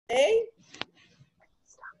Okay.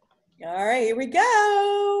 All right, here we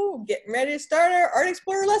go. Getting ready to start our Art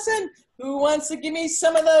Explorer lesson. Who wants to give me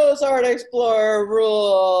some of those Art Explorer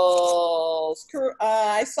rules?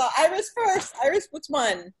 I saw Iris first. Iris, which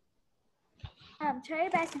one? Try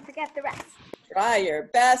your best and forget the rest. Try your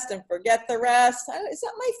best and forget the rest. Is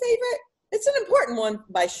that my favorite? It's an important one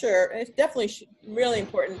by sure. It's definitely really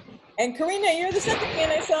important. And Karina, you're the second one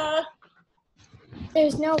I saw.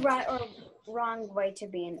 There's no right or wrong way to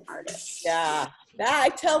be an artist. Yeah, I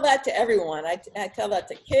tell that to everyone. I tell that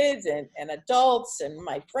to kids and adults and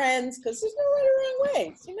my friends, because there's no right or wrong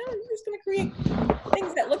ways. You know, you're just going to create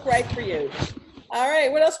things that look right for you. All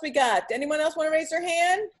right, what else we got? Anyone else want to raise their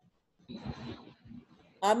hand?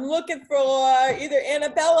 I'm looking for either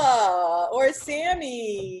Annabella or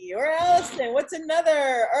Sammy or Allison. What's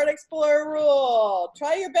another Art Explorer rule?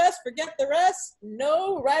 Try your best, forget the rest.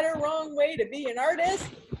 No right or wrong way to be an artist.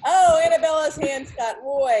 Oh, Annabella's hand's got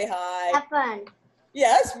way high. Have fun.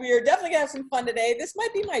 Yes, we are definitely gonna have some fun today. This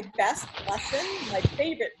might be my best lesson, my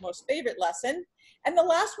most favorite lesson. And the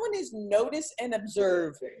last one is notice and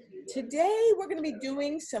observe. Today, we're gonna be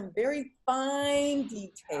doing some very fine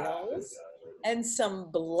details and some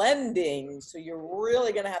blending. So you're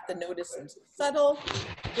really gonna have to notice some subtle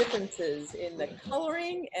differences in the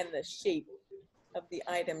coloring and the shape of the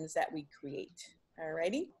items that we create. All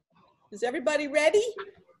righty, is everybody ready?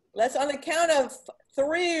 Let's, on the count of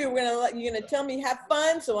 3, you're gonna tell me have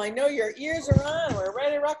fun, so I know your ears are on. We're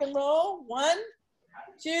ready to rock and roll. 1,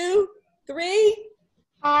 2, 3.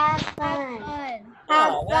 Have fun.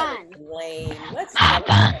 Oh, that was lame. Let's have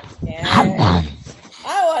fun. Yeah.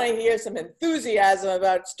 I want to hear some enthusiasm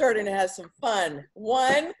about starting to have some fun.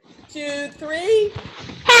 1, 2, 3.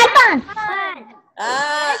 Have fun.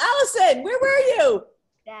 Allison, where were you?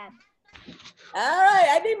 Dad. All right,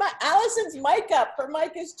 I need Allison's mic up. Her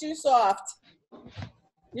mic is too soft.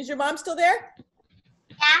 Is your mom still there?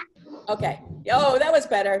 Yeah. Okay. Oh, that was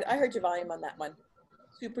better. I heard your volume on that one.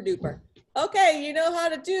 Super duper. Okay, you know how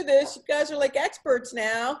to do this. You guys are like experts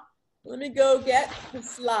now. Let me go get the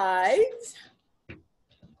slides.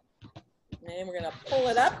 And we're gonna pull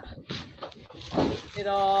it up. Get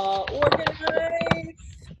all organized.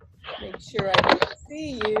 Make sure I can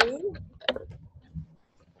see you.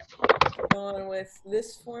 Going with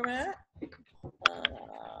this format.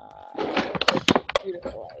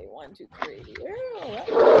 Beautiful. 1, 2, 3.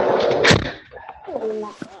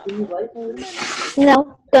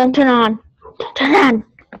 No, don't turn on. Don't turn on.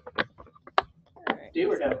 Right.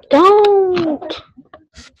 Do or no? Don't.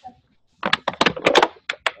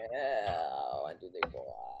 Yeah, 1, 2, 3, 4.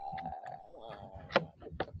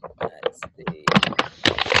 Let's see.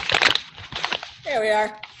 There we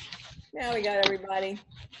are. Now we got everybody.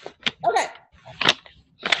 Okay.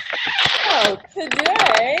 So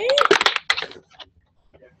today,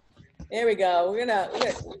 there we go. We're gonna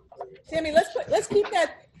Sammy, let's keep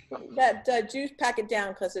that juice packet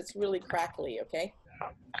down because it's really crackly. Okay.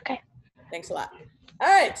 Okay. Thanks a lot. All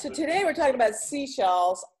right. So today we're talking about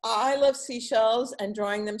seashells. I love seashells and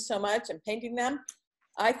drawing them so much and painting them.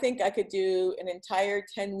 I think I could do an entire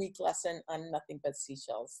 10-week lesson on nothing but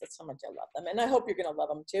seashells. That's how much I love them, and I hope you're gonna love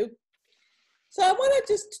them too. So I want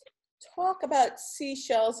to just talk about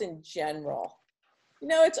seashells in general. You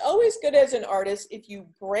know, it's always good as an artist if you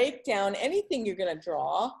break down anything you're going to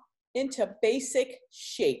draw into basic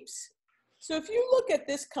shapes. So if you look at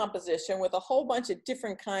this composition with a whole bunch of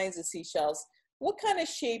different kinds of seashells, what kind of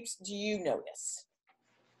shapes do you notice?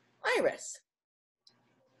 Iris.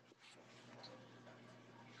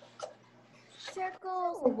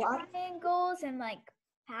 Circles and triangles and like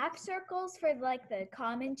half circles for like the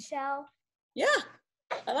common shell. Yeah,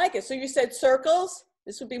 I like it. So you said circles.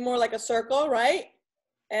 This would be more like a circle, right?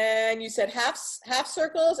 And you said half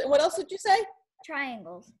circles. And what else did you say?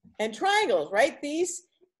 Triangles. And triangles, right? These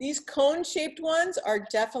cone-shaped ones are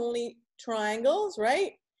definitely triangles,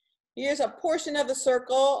 right? Here's a portion of the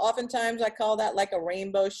circle. Oftentimes I call that like a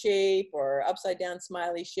rainbow shape or upside down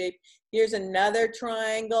smiley shape. Here's another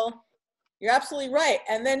triangle. You're absolutely right.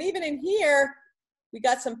 And then even in here, we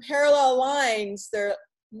got some parallel lines. They're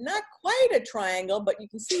not quite a triangle, but you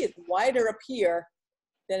can see it's wider up here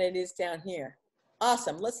than it is down here.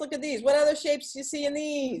 Awesome. Let's look at these. What other shapes do you see in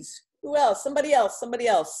these? Who else? Somebody else. Somebody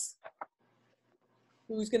else.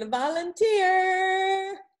 Who's going to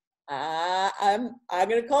volunteer? I'm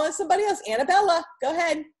going to call in somebody else. Annabella, go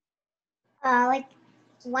ahead. Like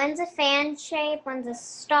one's a fan shape, one's a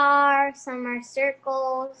star, some are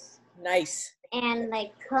circles. Nice. And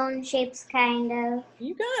like cone shapes, kind of.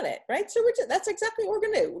 You got it, right? So that's exactly what we're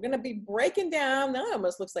going to do. We're going to be breaking down. That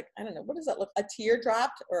almost looks like, I don't know, what does that look? A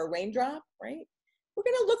teardrop or a raindrop, right? we're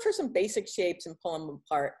gonna look for some basic shapes and pull them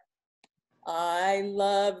apart. I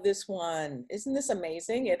love this one. Isn't this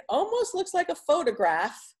amazing? It almost looks like a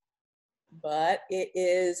photograph, but it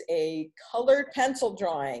is a colored pencil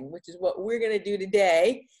drawing, which is what we're gonna do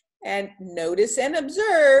today. And notice and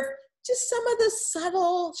observe just some of the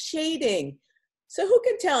subtle shading. So who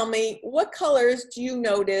can tell me, what colors do you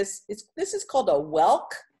notice? This is called a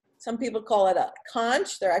whelk. Some people call it a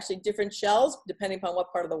conch. They're actually different shells depending upon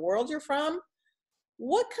what part of the world you're from.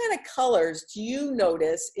 What kind of colors do you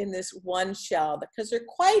notice in this one shell? Because there are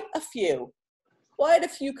quite a few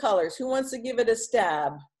colors. Who wants to give it a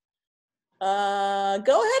stab? Go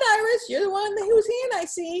ahead, Iris. You're the one whose hand I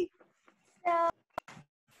see. So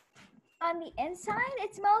on the inside,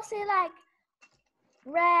 it's mostly like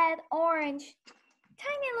red, orange,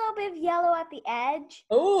 tiny little bit of yellow at the edge.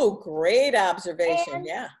 Oh, great observation. And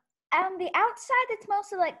yeah. on the outside, it's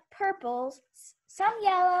mostly like purples, some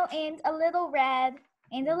yellow, and a little red,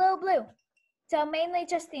 and a little blue. So mainly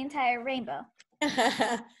just the entire rainbow.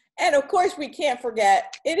 And of course, we can't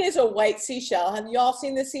forget, it is a white seashell. Have you all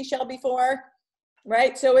seen the seashell before?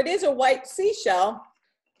 Right? So it is a white seashell.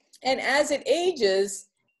 And as it ages,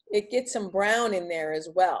 it gets some brown in there as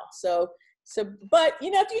well. But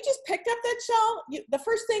you know, if you just picked up that shell, the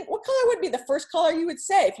first thing, what color would be the first color you would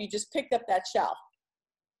say if you just picked up that shell?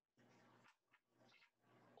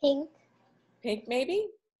 Pink. Pink, maybe?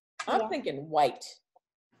 I'm thinking white.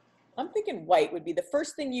 I'm thinking white would be the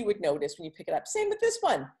first thing you would notice when you pick it up. Same with this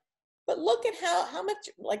one. But look at how much,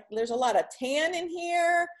 like there's a lot of tan in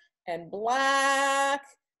here and black.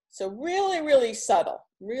 So really, really subtle,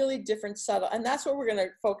 really different subtle. And that's what we're gonna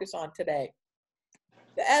focus on today.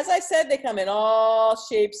 As I said, they come in all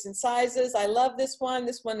shapes and sizes. I love this one.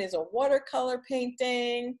 This one is a watercolor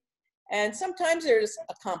painting. And sometimes there's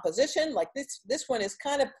a composition, like this one is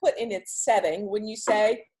kind of put in its setting. When you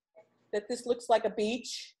say that this looks like a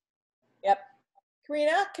beach. Yep.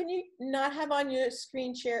 Karina, can you not have on your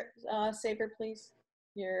screen share saver, please?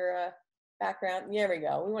 Your background. There we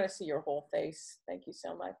go. We want to see your whole face. Thank you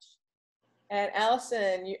so much. And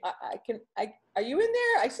Allison, are you in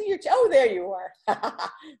there? I see your, oh, there you are.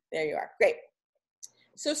 There you are. Great.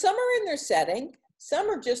 So some are in their setting. Some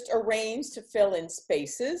are just arranged to fill in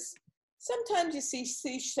spaces. Sometimes you see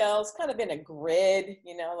seashells kind of in a grid,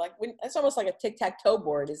 you know, like it's almost like a tic-tac-toe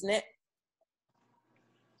board, isn't it?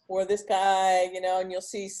 Or this guy, you know, and you'll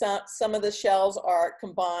see some of the shells are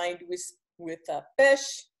combined with fish.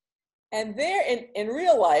 And there, in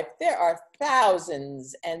real life, there are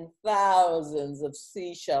thousands and thousands of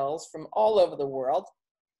seashells from all over the world.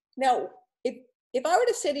 Now, if I were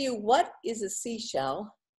to say to you, what is a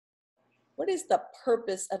seashell? What is the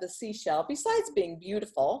purpose of a seashell besides being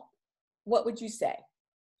beautiful? What would you say?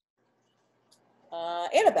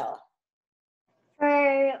 Annabella.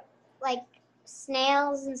 For like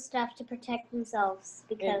snails and stuff to protect themselves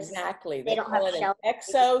because exactly. they don't have shells.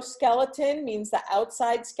 Exoskeleton means the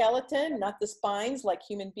outside skeleton, not the spines like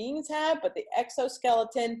human beings have, but the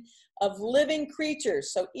exoskeleton of living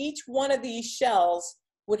creatures. So each one of these shells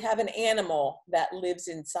would have an animal that lives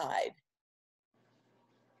inside.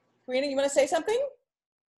 Karina, you want to say something?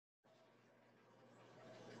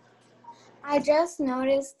 I just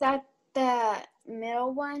noticed that the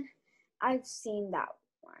middle one, I've seen that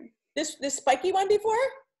one. This spiky one before?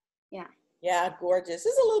 Yeah. Yeah, gorgeous. This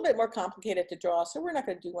is a little bit more complicated to draw, so we're not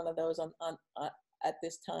going to do one of those at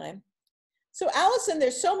this time. So Allison,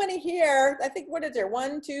 there's so many here. I think, what is there?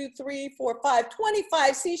 1, 2, 3, 4, 5,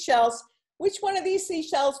 25 seashells. Which one of these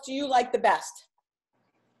seashells do you like the best?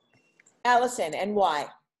 Allison, and why?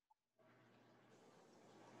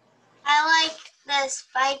 I like the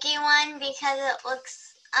spiky one because it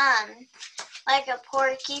looks like a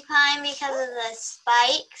porcupine because of the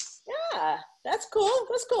spikes. Yeah, that's cool.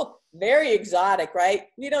 That's cool. Very exotic, right?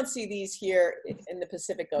 We don't see these here in the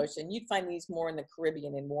Pacific Ocean. You'd find these more in the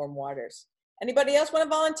Caribbean in warm waters. Anybody else want to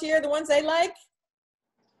volunteer the ones they like?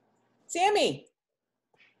 Sammy.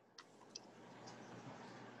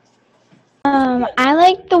 I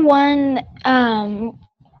like the one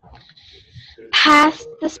past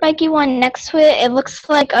the spiky one next to it. It looks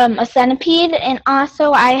like a centipede, and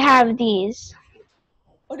also I have these.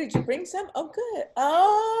 Oh, did you bring some? Oh, good.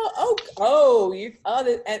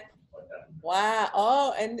 Wow.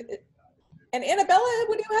 Oh, and Annabella,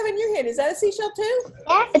 what do you have in your hand? Is that a seashell too?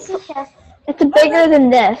 That's a seashell. It's bigger than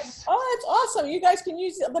this. Oh, that's awesome. You guys can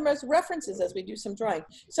use them as references as we do some drawing.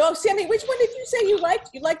 So, Sammy, which one did you say you liked?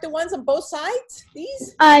 You like the ones on both sides?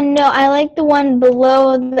 These? No, I like the one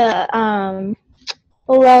below the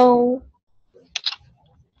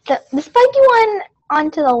the spiky one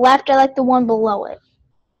onto the left. I like the one below it.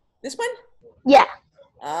 This one? Yeah.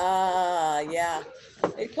 Ah, yeah.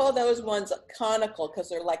 They call those ones conical because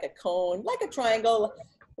they're like a cone, like a triangle,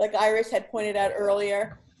 like Iris had pointed out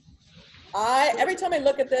earlier. Every time I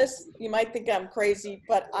look at this, you might think I'm crazy,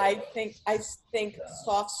 but I think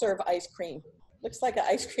soft serve ice cream. Looks like an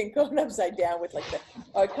ice cream cone upside down with like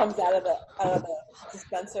it comes out of the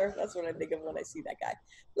dispenser. That's what I think of when I see that guy.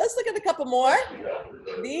 Let's look at a couple more.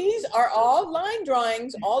 These are all line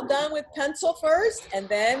drawings, all done with pencil first, and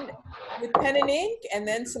then with pen and ink, and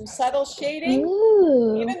then some subtle shading.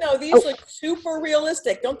 Ooh. Even though these look super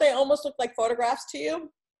realistic, don't they almost look like photographs to you?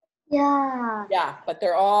 Yeah. Yeah, but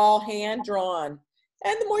they're all hand drawn.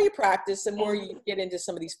 And the more you practice, the more you get into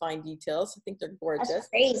some of these fine details. I think they're gorgeous. That's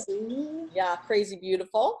crazy. Yeah, crazy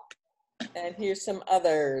beautiful. And here's some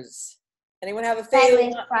others. Anyone have a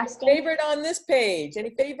Sideways frosting. favorite on this page? Any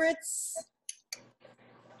favorites?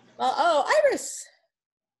 Oh, Iris.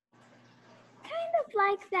 Kind of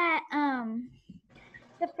like that,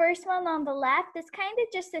 the first one on the left is kind of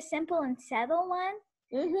just a simple and subtle one.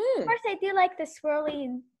 Mm-hmm. Of course, I do like the swirly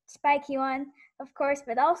and spiky one, of course,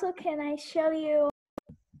 but also can I show you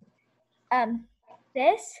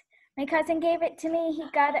this? My cousin gave it to me. He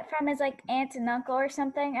got it from his like aunt and uncle or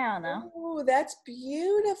something. I don't know. Oh, that's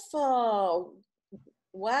beautiful.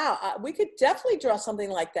 Wow, we could definitely draw something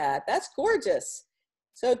like that. That's gorgeous.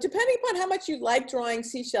 So depending upon how much you like drawing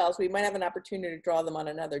seashells, we might have an opportunity to draw them on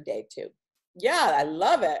another day too. Yeah, I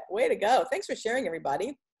love it. Way to go. Thanks for sharing, everybody.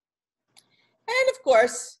 And of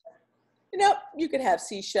course, you know, you could have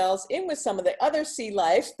seashells in with some of the other sea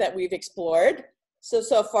life that we've explored.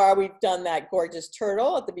 So far we've done that gorgeous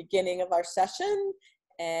turtle at the beginning of our session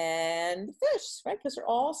and the fish, right? Because they're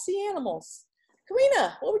all sea animals.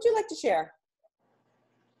 Karina, what would you like to share?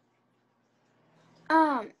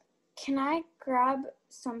 Can I grab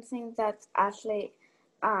something that's actually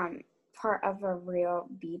part of a real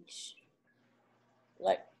beach?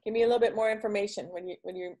 Like, give me a little bit more information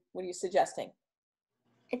when you're suggesting.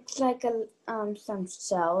 It's like some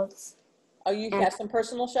shells. Oh, you have some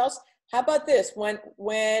personal shells? How about this?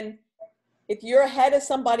 If you're ahead of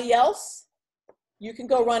somebody else, you can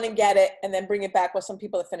go run and get it and then bring it back while some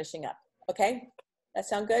people are finishing up. Okay? That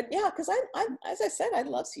sound good? Yeah, because as I said, I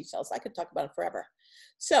love seashells. I could talk about it forever.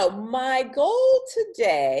 So my goal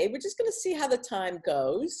today, we're just gonna see how the time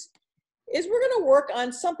goes, is we're gonna work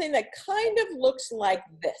on something that kind of looks like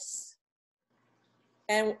this.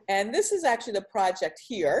 And this is actually the project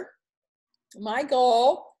here. My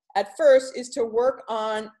goal at first is to work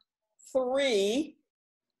on 3,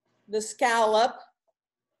 the scallop,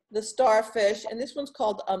 the starfish, and this one's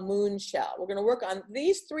called a moon shell. We're gonna work on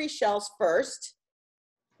these 3 shells first.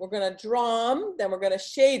 We're gonna draw them, then we're gonna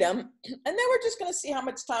shade them, and then we're just gonna see how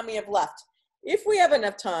much time we have left. If we have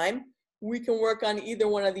enough time, we can work on either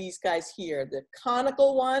one of these guys here, the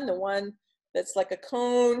conical one, the one that's like a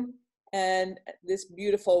cone, and this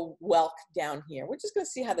beautiful whelk down here. We're just gonna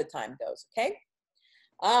see how the time goes, okay?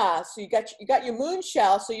 So you got your moon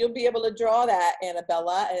shell, so you'll be able to draw that,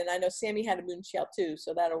 Annabella, and I know Sammy had a moon shell too,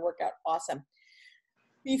 so that'll work out awesome.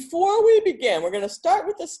 Before we begin, we're gonna start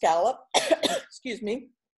with the scallop, excuse me.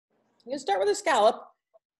 I'm gonna start with a scallop.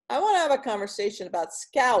 I wanna have a conversation about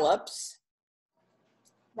scallops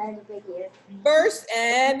first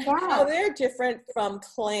and how they're different from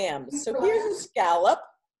clams. So here's a scallop.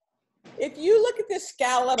 If you look at this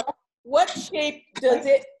scallop, what shape does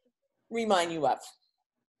it remind you of?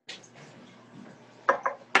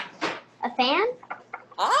 A fan?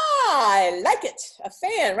 I like it, a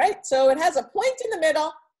fan, right? So it has a point in the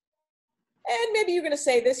middle, and maybe you're gonna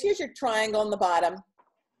say this, here's your triangle on the bottom,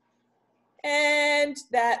 and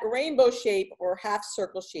that rainbow shape or half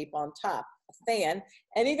circle shape on top, a fan,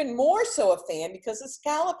 and even more so a fan because the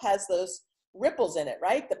scallop has those ripples in it,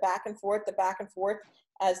 right? The back and forth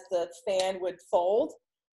as the fan would fold.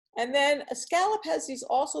 And then a scallop has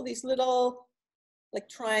also these little like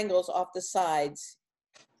triangles off the sides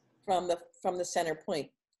from the center point.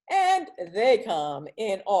 And they come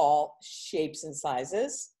in all shapes and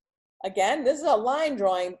sizes. Again, this is a line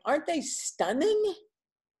drawing. Aren't they stunning?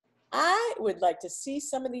 I would like to see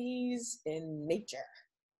some of these in nature.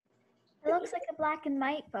 It looks like a black and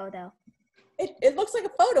white photo. It looks like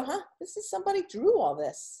a photo, huh? This is somebody drew all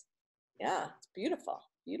this. Yeah, it's beautiful,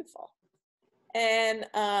 beautiful. And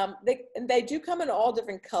they do come in all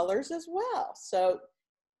different colors as well. So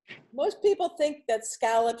most people think that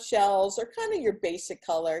scallop shells are kind of your basic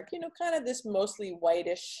color, you know, kind of this mostly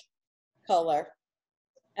whitish color.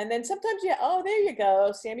 And then sometimes oh, there you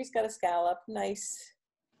go. Sammy's got a scallop, nice.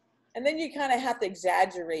 And then you kind of have to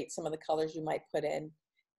exaggerate some of the colors you might put in.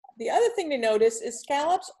 The other thing to notice is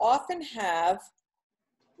scallops often have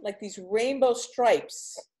like these rainbow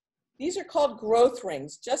stripes These are called growth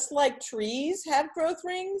rings. Just like trees have growth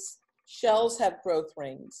rings, shells have growth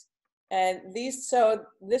rings. And these, so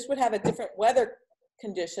this would have a different weather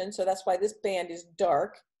condition. So that's why this band is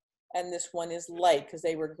dark and this one is light, because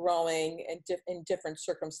they were growing in different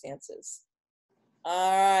circumstances.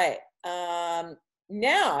 All right.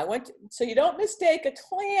 Now I want to, so you don't mistake a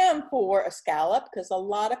clam for a scallop, because a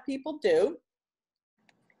lot of people do.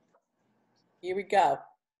 Here we go.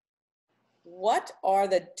 What are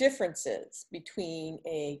the differences between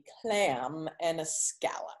a clam and a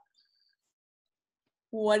scallop?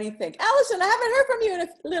 What do you think? Allison, I haven't heard from you in a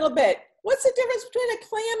little bit. What's the difference between a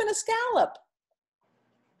clam and a scallop?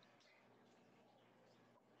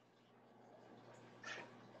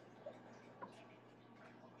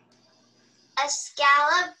 A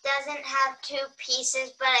scallop doesn't have 2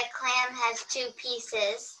 pieces, but a clam has 2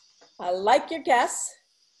 pieces. I like your guess,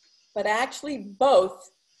 but actually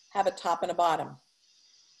both have a top and a bottom.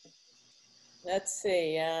 Let's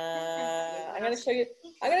see. I'm going to show you.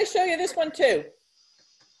 I'm going to show you this one too.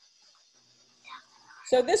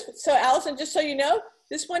 So Allison, just so you know,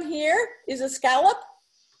 this one here is a scallop,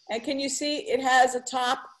 and can you see it has a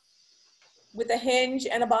top with a hinge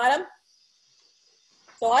and a bottom?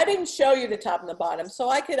 So I didn't show you the top and the bottom, so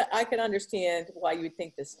I could understand why you would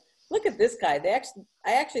think this. Look at this guy.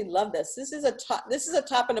 I actually love this. This is a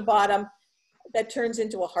top and a bottom that turns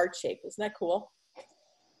into a heart shape. Isn't that cool?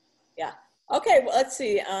 Yeah. Okay, well, let's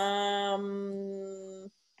see.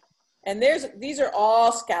 And these are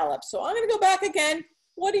all scallops. So I'm going to go back again.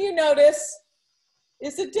 What do you notice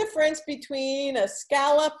is the difference between a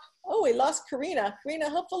scallop? Oh, we lost Karina. Karina,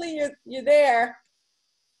 hopefully you're there.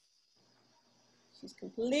 She's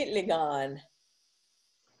completely gone.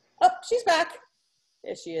 Oh, she's back.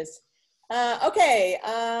 There she is. Okay,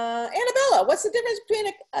 Annabella, what's the difference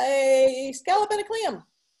between a scallop and a clam?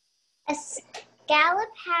 A scallop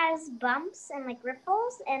has bumps and like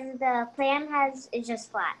ripples, and the clam is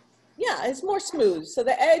just flat. Yeah, it's more smooth. So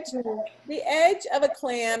the edge of a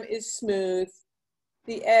clam is smooth.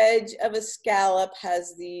 The edge of a scallop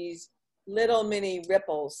has these little mini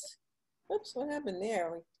ripples. Oops, what happened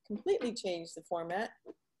there? We completely changed the format.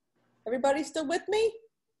 Everybody still with me?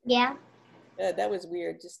 Yeah. Good, that was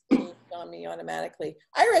weird. Just changed on me automatically.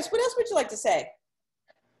 Iris, what else would you like to say?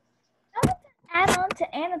 I want to add on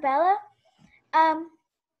to Annabella.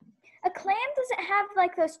 A clam doesn't have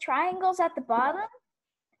like those triangles at the bottom,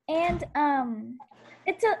 and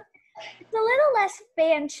it's a little less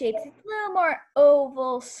fan shaped. It's a little more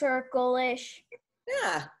oval, circle-ish.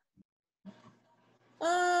 Yeah.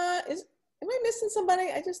 Am I missing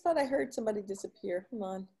somebody? I just thought I heard somebody disappear. Hold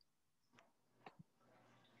on.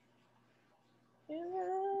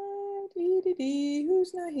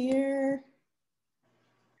 Who's not here?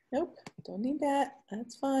 Nope, don't need that.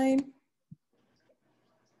 That's fine.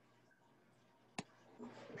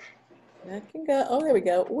 That can go. Oh, there we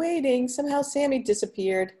go. Waiting. Somehow Sammy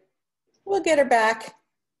disappeared. We'll get her back.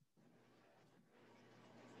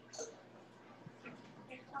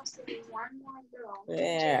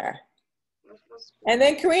 There. And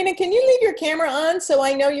then Karina, can you leave your camera on so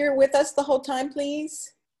I know you're with us the whole time,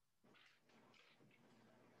 please?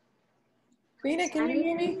 Karina, can you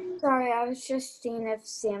hear me? Sorry, I was just seeing if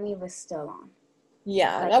Sammy was still on.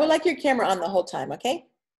 Yeah, I would like your camera on the whole time, okay?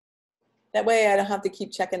 That way I don't have to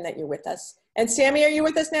keep checking that you're with us. And Sammy, are you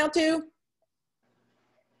with us now too?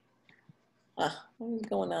 What is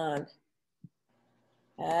going on?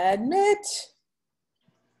 Admit.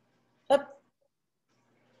 Up.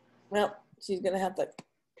 Well, she's gonna have to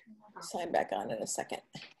sign back on in a second.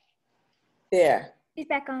 There. She's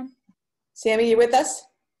back on. Sammy, you with us?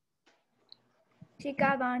 She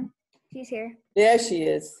got on. She's here. There she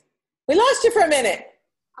is. We lost you for a minute.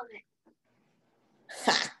 Okay.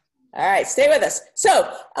 Ha. All right, stay with us.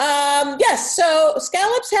 So, yes, so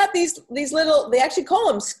scallops have these little, they actually call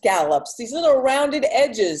them scallops, these little rounded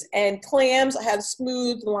edges, and clams have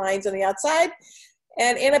smooth lines on the outside.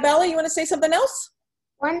 And Annabella, you want to say something else?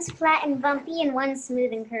 One's flat and bumpy, and one's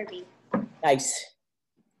smooth and curvy. Nice,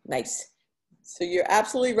 nice. So you're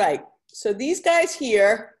absolutely right. So these guys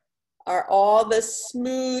here are all the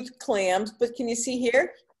smooth clams, but can you see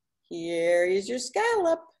here? Here is your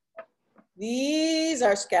scallop. These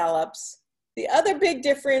are scallops. The other big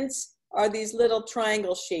difference are these little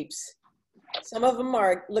triangle shapes. Some of them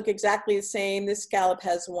look exactly the same. This scallop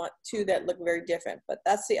has two that look very different, but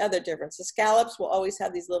that's the other difference. The scallops will always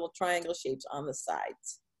have these little triangle shapes on the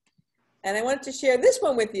sides. And I wanted to share this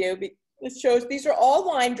one with you. It shows these are all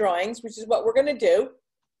line drawings, which is what we're going to do.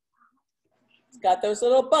 It's got those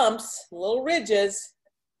little bumps, little ridges.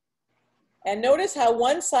 And notice how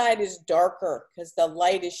one side is darker because the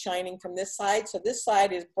light is shining from this side. So this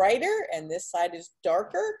side is brighter and this side is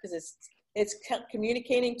darker because it's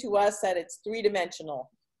communicating to us that it's three-dimensional,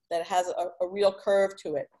 that it has a real curve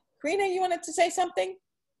to it. Karina, you wanted to say something?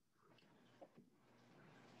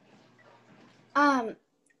 When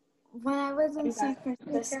I was in San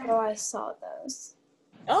Francisco, I saw those.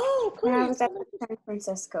 Oh, cool. When I was at the San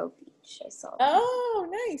Francisco beach, I saw them.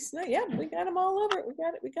 Oh, nice. No, yeah, we got them all over. We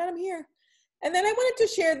got them here. And then I wanted to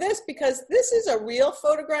share this because this is a real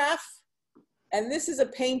photograph and this is a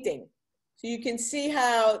painting. So you can see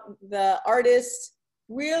how the artist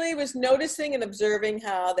really was noticing and observing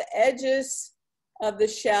how the edges of the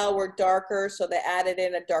shell were darker, so they added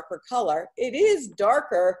in a darker color. It is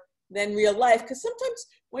darker than real life because sometimes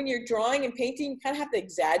when you're drawing and painting, you kind of have to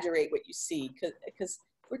exaggerate what you see because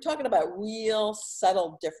we're talking about real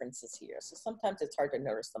subtle differences here. So sometimes it's hard to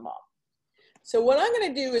notice them all. So what I'm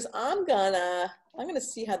gonna do is I'm gonna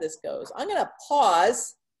see how this goes. I'm gonna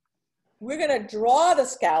pause. We're gonna draw the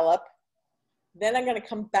scallop. Then I'm gonna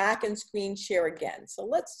come back and screen share again. So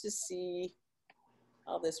let's just see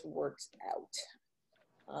how this works out.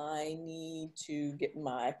 I need to get and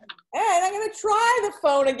I'm gonna try the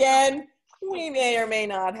phone again. We may or may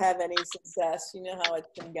not have any success. You know how it's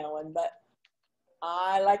been going, but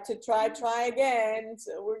I like to try again.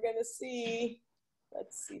 So we're gonna see.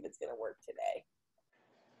 Let's see if it's gonna work today.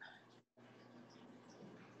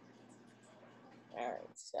 All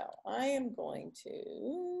right, so I am going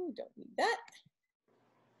to, don't need that.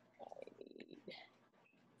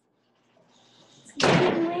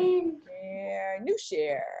 New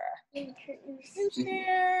share.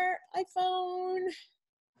 iPhone.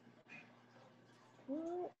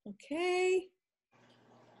 Okay.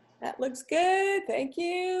 That looks good, thank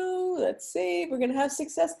you. Let's see if we're gonna have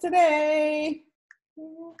success today.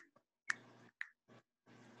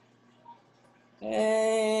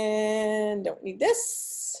 And don't need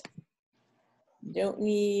this. Don't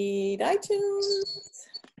need iTunes.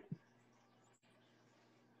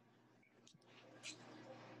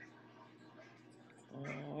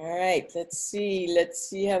 All right, let's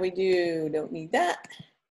see how we do. Don't need that.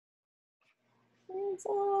 That's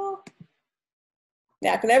all.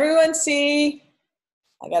 Now, can everyone see?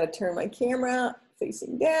 I gotta turn my camera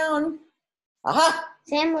facing down. Aha!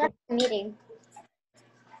 Sam left the meeting.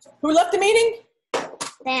 Who left the meeting?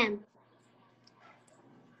 Sam.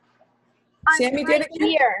 Sammy did it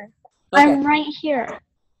Here. Okay. I'm right here.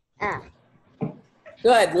 Ah.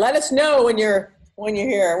 Good. Let us know when you're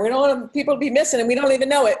here. We don't want people to be missing and we don't even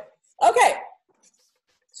know it. Okay.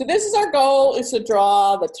 So this is our goal, is to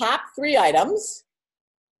draw the top 3 items.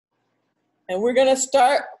 And we're gonna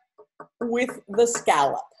start with the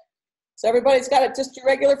scallop. So everybody's got it, just your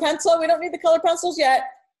regular pencil. We don't need the color pencils yet.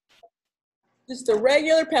 Just a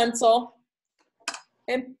regular pencil.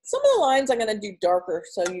 And some of the lines I'm gonna do darker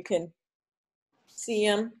so you can see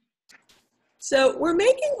them. So we're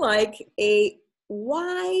making like a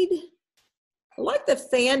wide, I like the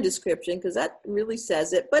fan description because that really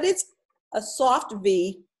says it, but it's a soft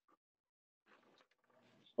V,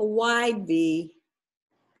 a wide V.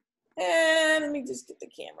 And let me just get the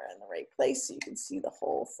camera in the right place so you can see the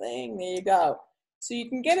whole thing. There you go. So you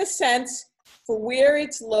can get a sense for where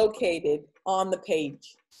it's located on the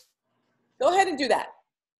page. Go ahead and do that.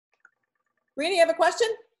 Rena, you have a question?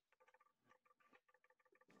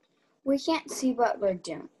 We can't see what we're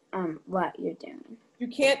doing. What you're doing. You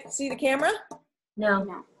can't see the camera? No.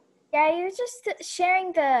 No. Yeah, you're just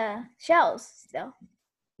sharing the shells still.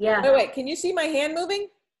 Yeah. Wait, can you see my hand moving?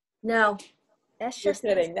 No. That's You're just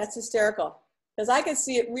kidding, that's hysterical. Because I can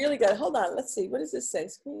see it really good. Hold on, let's see, what does this say?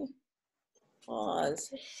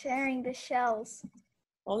 Pause, sharing the shells.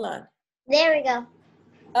 hold on. There we go.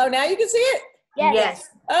 Oh, now you can see it? Yes.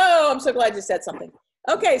 Oh, I'm so glad you said something.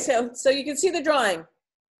 Okay, so you can see the drawing.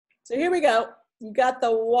 So here we go. You got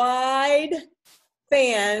the wide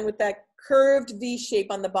fan with that curved V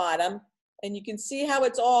shape on the bottom, and you can see how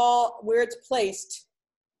it's all, where it's placed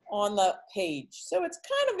on the page. So it's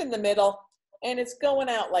kind of in the middle, and it's going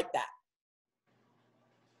out like that.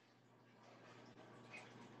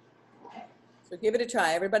 So give it a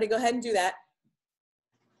try. Everybody go ahead and do that.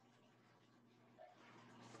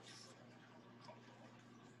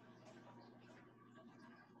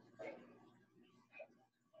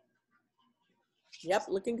 Yep,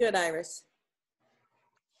 looking good, Iris.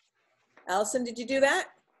 Allison, did you do that?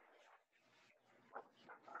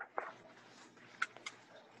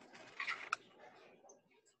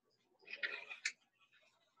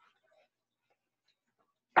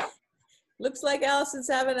 Looks like Allison's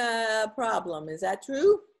having a problem. Is that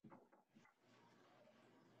true?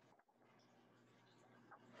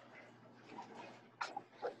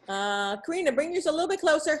 Karina, bring yours a little bit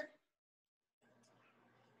closer.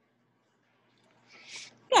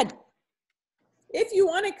 Good. If you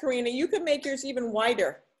want it, Karina, you can make yours even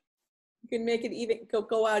wider. You can make it even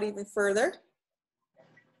go out even further.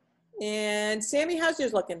 And Sammy, how's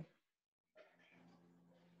yours looking?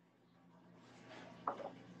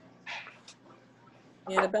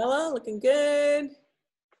 Annabella, looking good.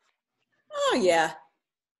 Oh yeah.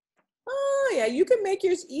 Oh yeah, you can make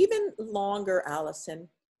yours even longer, Allison.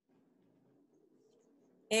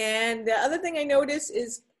 And the other thing I noticed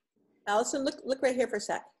is, Allison, look right here for a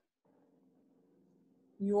sec.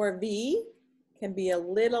 Your V can be a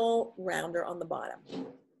little rounder on the bottom.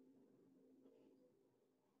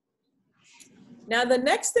 Now the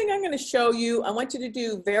next thing I'm going to show you, I want you to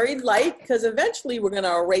do very light because eventually we're going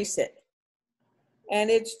to erase it. And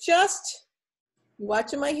it's just,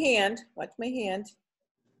 watching my hand, watch my hand.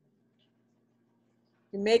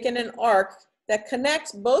 You're making an arc that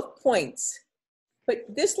connects both points. But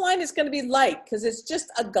this line is going to be light because it's just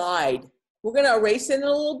a guide. We're going to erase it in a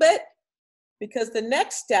little bit because the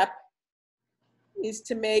next step is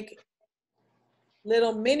to make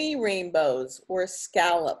little mini rainbows or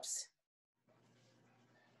scallops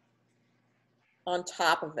on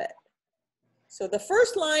top of it. So the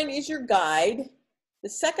first line is your guide. The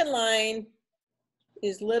second line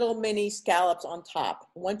is little mini scallops on top.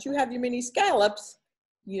 Once you have your mini scallops,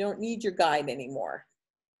 you don't need your guide anymore.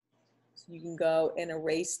 So you can go and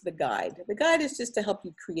erase the guide. The guide is just to help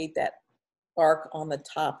you create that arc on the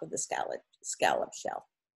top of the scallop shell.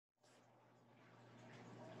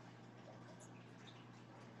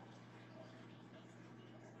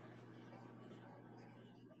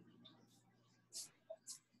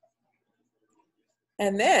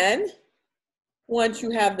 And then once you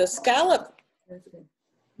have the scallop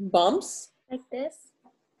bumps, Like this?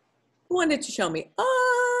 who wanted to show me?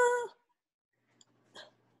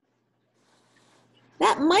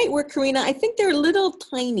 That might work, Karina. I think they're a little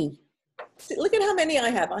tiny. Look at how many I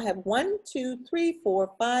have. I have 1, 2, 3,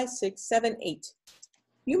 4, 5, 6, 7, 8.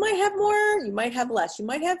 You might have more, you might have less. You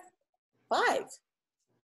might have 5.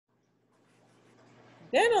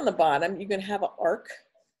 Then on the bottom, you're gonna have an arc.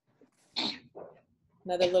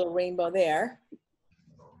 Another little rainbow there.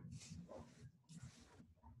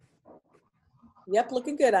 Yep,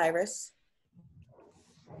 looking good, Iris.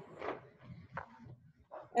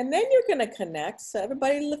 And then you're gonna connect. So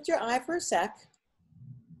everybody lift your eye for a sec.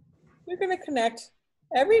 You're gonna connect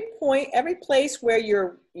every point, every place where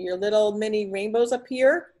your little mini rainbows up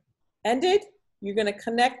here ended, you're gonna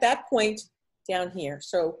connect that point down here.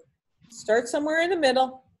 So start somewhere in the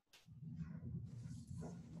middle.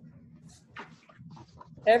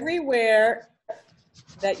 Everywhere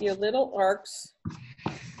that your little arcs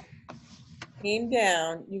came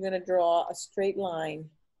down, you're gonna draw a straight line.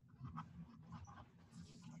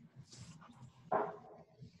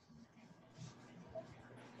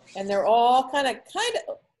 And they're all kind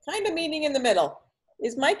of meeting in the middle.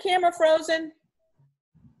 Is my camera frozen?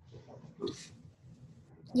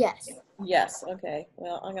 Yes. Yes, okay.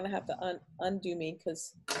 Well, I'm gonna have to undo me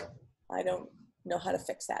because I don't know how to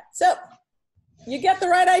fix that. So you get the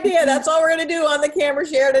right idea. That's all we're gonna do on the camera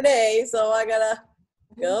share today. So I gotta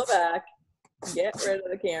go back, get rid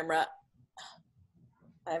of the camera.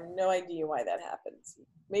 I have no idea why that happens.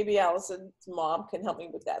 Maybe Allison's mom can help me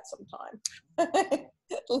with that sometime.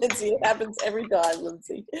 Lindsay, it happens every time,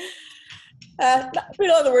 Lindsay. We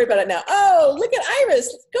don't have to worry about it now. Oh, look at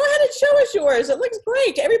Iris. Go ahead and show us yours. It looks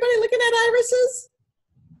great. Everybody looking at Iris's?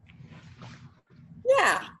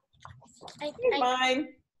 Yeah. Here's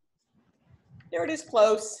mine. There it is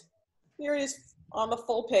close. Here it is on the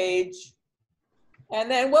full page.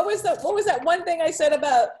 And then what was that one thing I said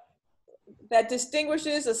about that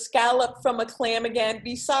distinguishes a scallop from a clam again?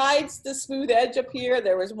 Besides the smooth edge up here,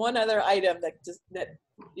 there was one other item that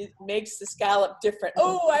it makes the scallop different.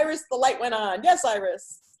 Oh, Iris, the light went on. Yes,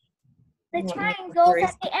 Iris. The triangles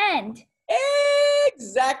at the end.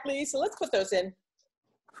 Exactly. So let's put those in.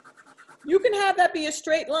 You can have that be a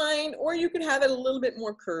straight line, or you can have it a little bit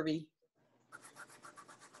more curvy.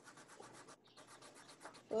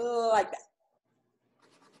 Like that.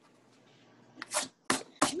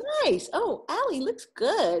 Nice. Oh, Allie, looks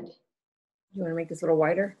good. You want to make this a little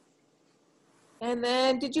wider? And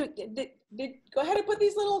then did go ahead and put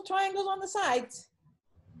these little triangles on the sides.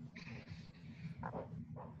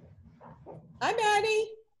 Hi,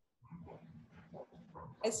 Maddie.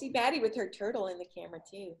 I see Maddie with her turtle in the camera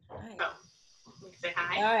too. Hi. Oh, say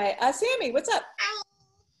hi. All right, Sammy, what's up?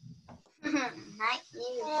 Not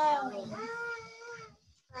you.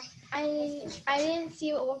 I didn't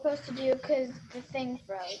see what we're supposed to do because the thing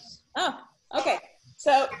froze. Oh, okay.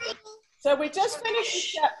 So So we just finished the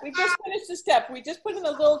step. We just finished the step. We just put in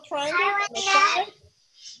a little triangle on the side.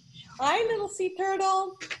 Hi, little sea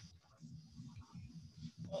turtle.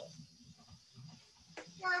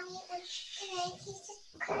 Mommy, can I teach a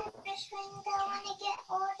starfish window when I get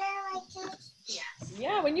older like this? Yes.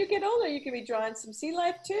 Yeah, when you get older, you can be drawing some sea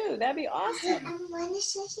life too. That'd be awesome. And when the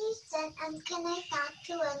sissy said, can I talk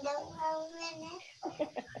to window for a minute?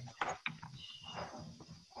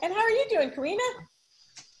 And how are you doing, Karina?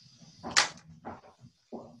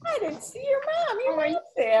 I didn't see your mom. Your mom's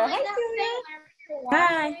there. Hi, Celia.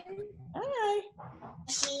 Hi. Hi.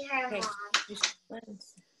 See her Okay. mom.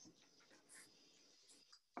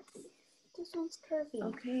 This one's curvy.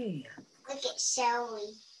 Okay. Look at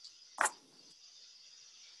Shelly.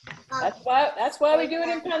 That's why we do it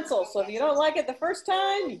in pencil. So if you don't like it the first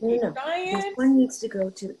time, you keep This trying one needs to go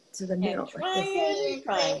to the and middle. Like this.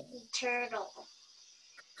 trying. Baby turtle.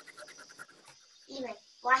 Even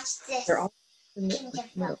watch this. They're all in the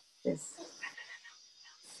middle. This.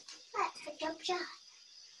 What? Her jump shot.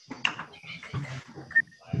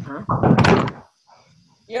 Huh?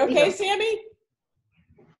 You okay, There you go. Sammy?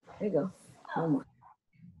 There you go. One more.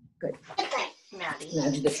 Good. Maddie. Now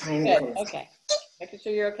do the Good. triangle. Okay. Making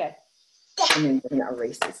sure you're okay. And then we're gonna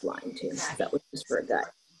erase this line too. That was just for a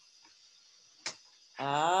gut.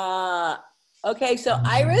 Ah. Okay. So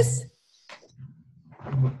Iris,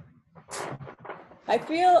 I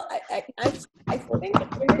feel I think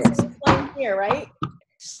you're missing this line here, right?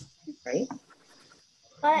 Right?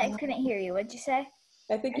 I couldn't hear you. What'd you say?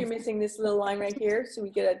 I think you're missing this little line right here, so we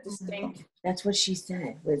get a distinct. That's what she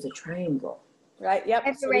said. Was a triangle. Right. Yep.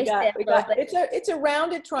 I've So we erased got it a little bit. it's a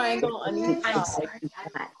rounded triangle on each I'm side sorry. I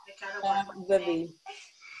got of the V.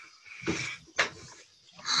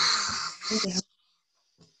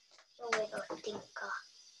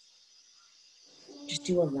 Just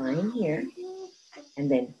do a line here and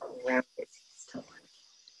then round it.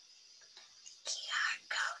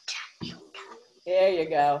 There you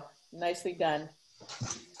go. Nicely done.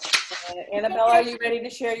 Annabelle, are you ready to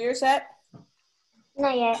share your set?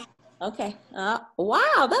 Not yet. Okay.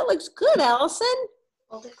 Wow, that looks good, Allison.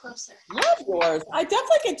 Hold it closer. Love yours. I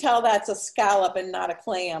definitely can tell that's a scallop and not a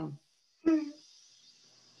clam.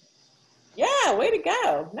 Yeah, way to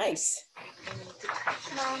go. Nice.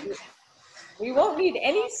 We won't need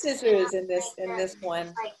any scissors in this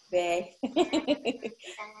one, Bay.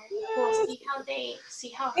 Well,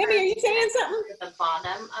 see how Amy, are you saying something? to the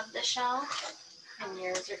bottom of the shell, and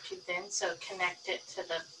yours are too thin, so connect it to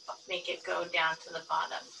make it go down to the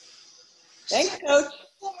bottom. Thanks, Coach.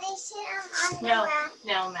 Can I sit on No, the rack?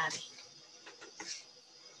 no, Maddie.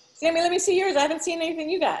 Sammy, let me see yours. I haven't seen anything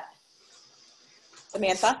you got.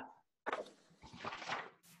 Samantha.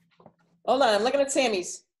 Hold on, I'm looking at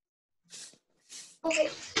Sammy's. Okay.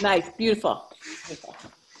 Nice, beautiful. Beautiful.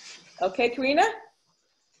 Okay, Karina?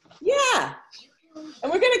 Yeah.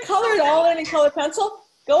 And we're gonna color it all in color pencil.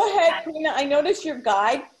 Go ahead, Karina. I noticed your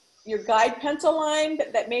guide pencil line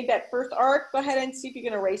that made that first arc. Go ahead and see if you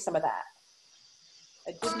can erase some of that.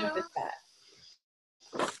 I did notice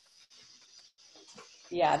that.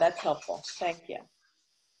 Yeah, that's helpful. Thank you.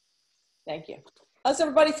 Thank you. How's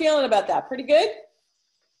everybody feeling about that? Pretty good?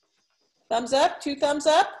 Thumbs up, 2 thumbs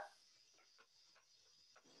up.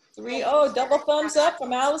 3, oh, double thumbs up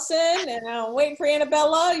from Allison. And I'm waiting for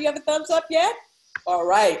Annabella. You have a thumbs up yet? All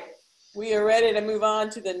right. We are ready to move on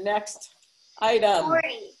to the next item.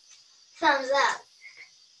 40. Thumbs up.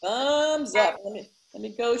 Thumbs up. Let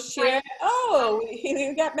me go share. Oh,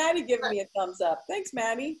 we got Maddie giving me a thumbs up. Thanks,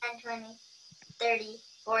 Maddie. 10, 20, 30,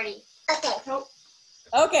 40. Okay. Nope.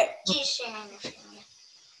 Okay. She's sharing this.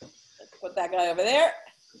 Let's put that guy over there.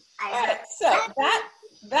 All right. So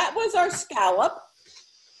that was our scallop.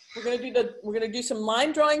 We're gonna do some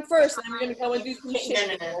line drawing first, and then we're gonna go and do some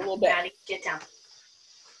shaping a little bit. Maddie, get down.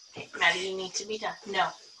 Okay, Maddie, you need to be done. No.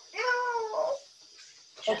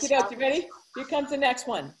 Okay, you ready? Here comes the next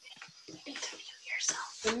one.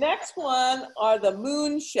 The next one are the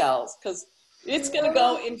moon shells, because it's gonna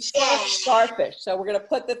go in front of starfish. So we're gonna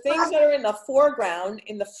put the things that are in the foreground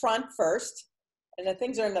in the front first, and the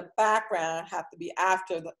things that are in the background have to be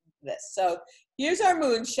after this. So here's our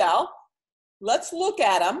moon shell. Let's look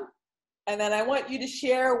at them, and then I want you to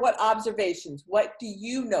share what observations. What do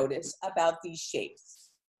you notice about these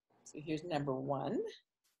shapes? So here's number 1,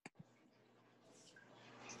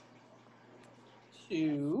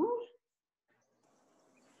 2,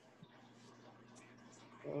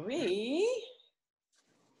 3,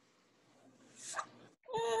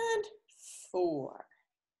 and 4.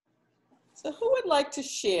 So who would like to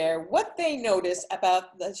share what they notice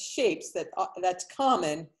about the shapes that's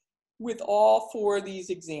common with all 4 of these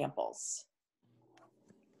examples?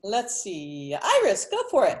 Let's see. Iris, go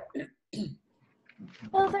for it.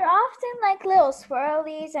 So they're often like little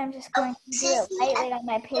swirlies. I'm just going to do it lightly on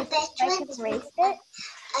my paper so I can erase it.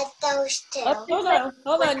 Those two. Oh,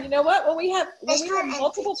 hold on. You know what? When we have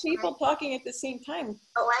multiple people talking at the same time, you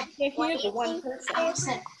can't hear the one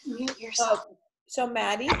person. Mute yourself. So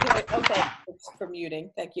Maddie, okay, it's for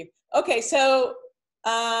muting. Thank you. Okay, so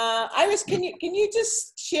Iris, can you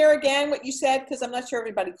just share again what you said, because I'm not sure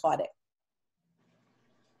everybody caught it.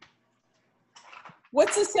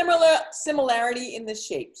 What's the similarity in the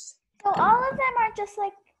shapes? So all of them are just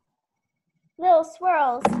like little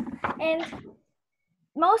swirls, and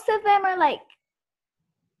most of them are like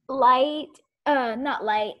light, not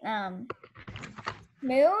light,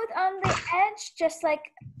 smooth on the edge, just like,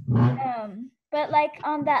 but like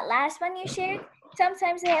on that last one you shared,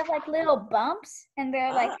 sometimes they have like little bumps and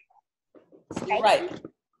they're like spiky. Right.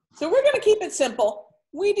 So we're gonna keep it simple.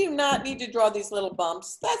 We do not need to draw these little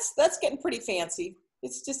bumps. That's getting pretty fancy.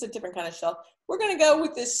 It's just a different kind of shell. We're gonna go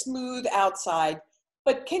with this smooth outside.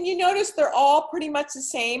 But can you notice they're all pretty much the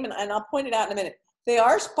same? And I'll point it out in a minute. They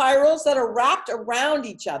are spirals that are wrapped around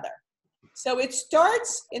each other. So it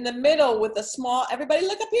starts in the middle with a small, everybody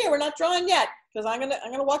look up here, we're not drawing yet, because I'm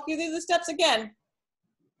gonna walk you through the steps again.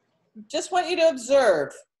 Just want you to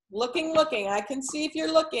observe. Looking. I can see if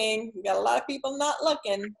you're looking. We got a lot of people not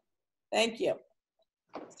looking. Thank you.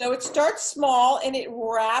 So it starts small and it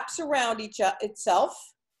wraps around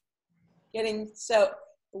itself, getting so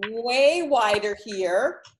way wider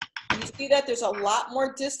here. You see that there's a lot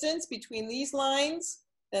more distance between these lines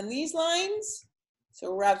than these lines.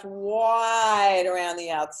 So it wraps wide around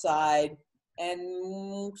the outside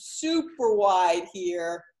and super wide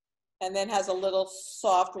here, and then has a little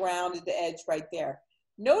soft rounded edge right there.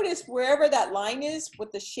 Notice wherever that line is,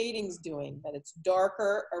 what the shading's doing, that it's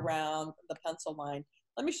darker around the pencil line.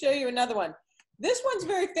 Let me show you another one. This one's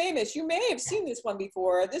very famous. You may have seen this one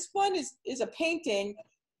before. This one is a painting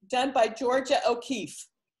done by Georgia O'Keeffe.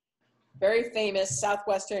 Very famous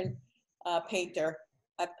Southwestern painter.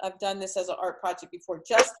 I've done this as an art project before,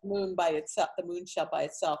 just the moon by itself, the moon shell by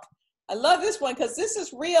itself. I love this one because this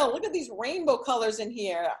is real. Look at these rainbow colors in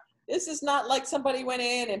here. This is not like somebody went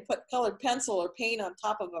in and put colored pencil or paint on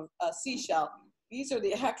top of a seashell. These are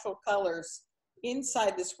the actual colors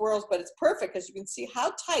inside the swirls, but it's perfect because you can see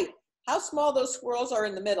how tight, how small those swirls are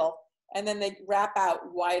in the middle, and then they wrap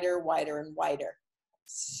out wider, wider, and wider.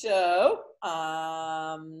 So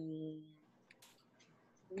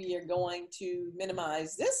we are going to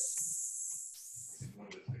minimize this,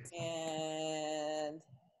 and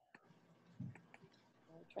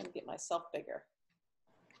I'm trying to get myself bigger.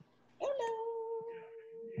 Hello.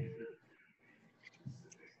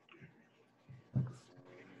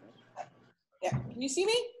 Yeah, can you see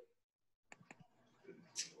me?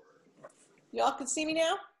 Y'all can see me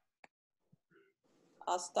now?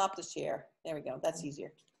 I'll stop the share. There we go, that's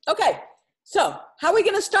easier. Okay, so how are we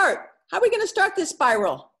gonna start? How are we gonna start this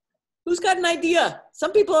spiral? Who's got an idea?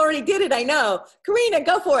 Some people already did it, I know. Karina,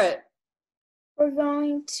 go for it. We're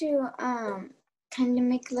going to kind of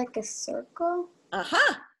make like a circle.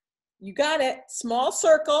 Uh-huh, you got it. Small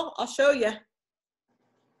circle, I'll show you.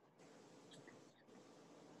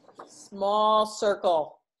 Small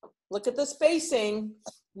circle. Look at the spacing.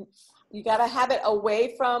 You gotta have it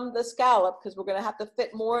away from the scallop because we're gonna have to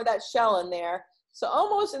fit more of that shell in there. So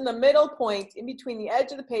almost in the middle point, in between the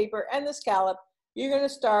edge of the paper and the scallop, you're gonna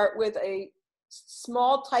start with a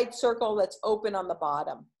small tight circle that's open on the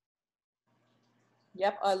bottom.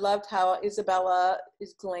 Yep, I loved how Isabella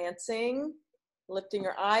is glancing, lifting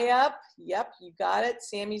her eye up. Yep, you got it.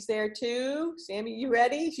 Sammy's there too. Sammy, you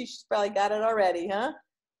ready? She's probably got it already, huh?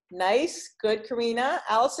 Nice, good, Karina.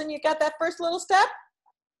 Allison, you got that first little step?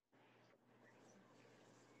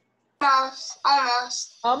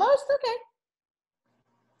 Almost. Almost, okay.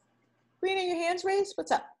 Karina, your hands raised?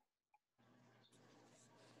 What's up?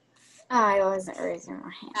 I wasn't raising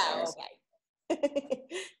my hand. Oh, okay.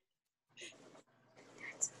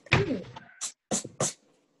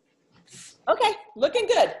 Okay, looking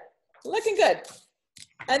good, looking good.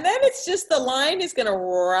 And then it's just the line is gonna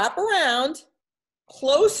wrap around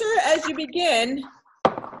closer as you begin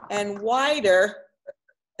and wider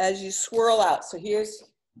as you swirl out. So here's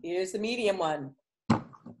the medium one.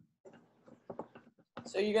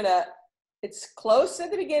 So you're gonna, it's close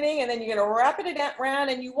at the beginning and then you're gonna wrap it around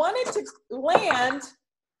and you want it to land.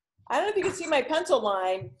 I don't know if you can see my pencil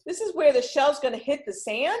line. This is where the shell's gonna hit the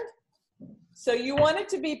sand. So you want it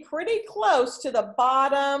to be pretty close to the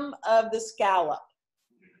bottom of the scallop.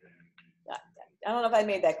 I don't know if I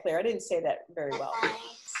made that clear. I didn't say that very well.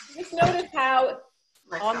 Just notice how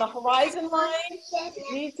on the horizon line,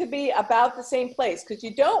 it needs to be about the same place because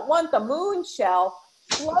you don't want the moon shell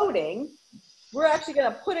floating. We're actually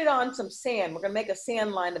going to put it on some sand. We're going to make a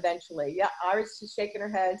sand line eventually. Yeah, Iris is shaking her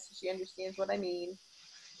head so she understands what I mean.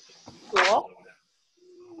 Cool.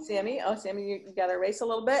 Sammy, oh, Sammy, you got to erase a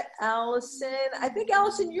little bit. Allison, I think,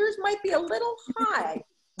 Allison, yours might be a little high.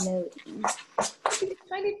 No.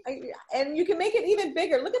 And you can make it even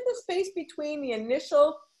bigger. Look at the space between the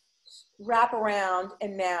initial wrap around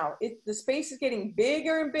and now. The space is getting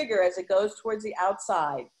bigger and bigger as it goes towards the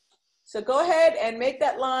outside. So go ahead and make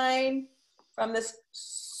that line from this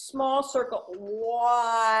small circle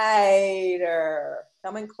wider,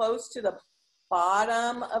 coming close to the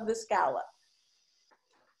bottom of the scallop.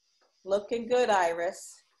 Looking good,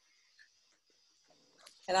 Iris.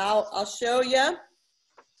 And I'll show you.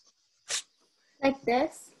 Like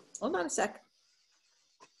this? Hold on a sec.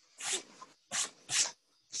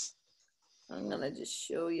 I'm gonna just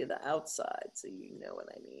show you the outside so you know what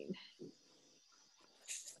I mean.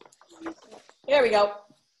 There we go.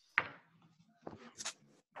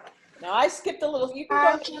 Now I skipped a little. You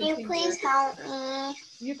can go Can you please help me?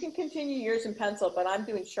 You can continue yours in pencil, but I'm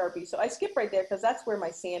doing Sharpie. So I skip right there because that's where my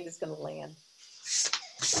sand is gonna land.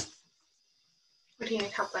 What do you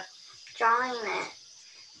need help with? Drawing it.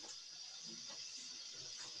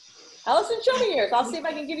 Allison, show me yours. I'll see if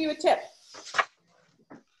I can give you a tip.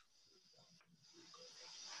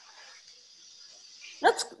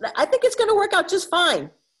 I think it's gonna work out just fine.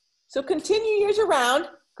 So continue yours around.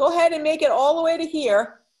 Go ahead and make it all the way to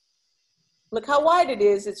here. Look how wide it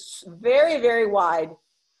is. It's very, very wide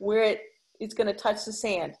where it's gonna touch the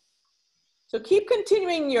sand. So keep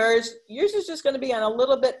continuing yours. Yours is just gonna be on a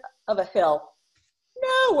little bit of a hill.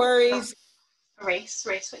 No worries. Erase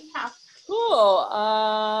what you have. Cool.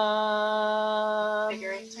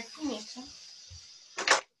 Figure eights if you need to.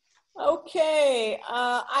 Okay,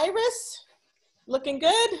 Iris, looking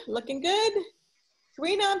good, looking good.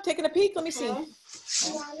 Karina, I'm taking a peek, let me see.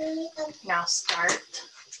 Now start.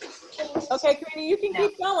 Okay, Karina, you can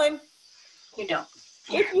keep going. You don't.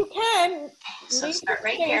 If you can, So leave start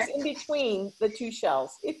right space here. in between the two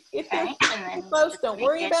shells. If Okay, they're and then close, don't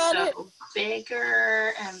worry about it.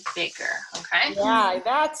 Bigger and bigger, okay? Yeah,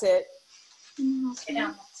 that's it. Get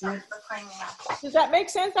down. Start for climbing out. Does that make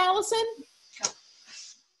sense, Allison?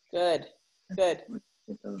 Good, good.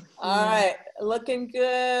 All right, looking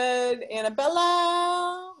good.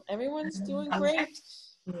 Annabella, everyone's doing great.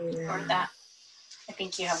 Or that. I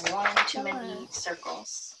think you have one too many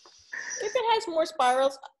circles. If it has more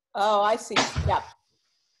spirals, oh, I see. Yep.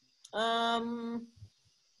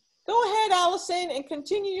 Go ahead, Allison, and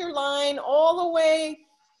continue your line all the way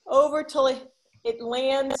over till it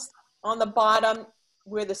lands on the bottom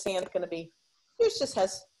where the sand's going to be. Yours just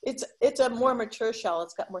has, it's a more mature shell.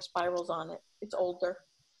 It's got more spirals on it. It's older.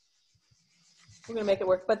 We're going to make it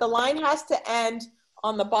work. But the line has to end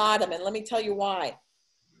on the bottom, and let me tell you why.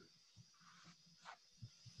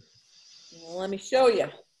 Let me show you.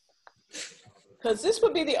 Because this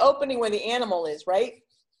would be the opening where the animal is, right?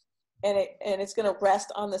 And it's going to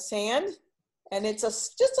rest on the sand. And it's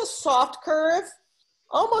just a soft curve,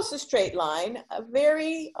 almost a straight line, a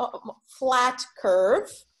very flat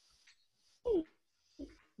curve.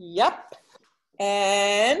 Yep.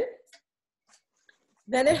 And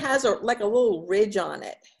then it has like a little ridge on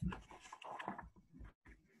it.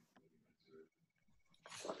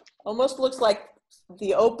 Almost looks like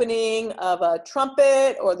the opening of a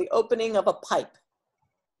trumpet or the opening of a pipe.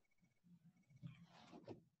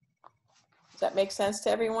 Does that make sense to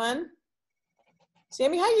everyone?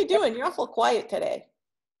 Sammy, how you doing? You're awful quiet today.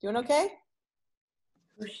 Doing okay?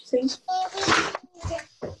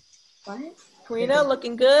 What? Karina,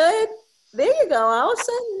 looking good. There you go,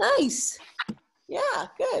 Allison. Nice. Yeah,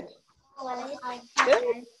 good.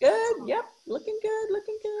 Good, good. Yep, looking good,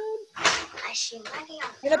 looking good.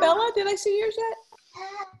 Annabella, did I see yours yet?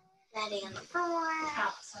 Ready on the floor.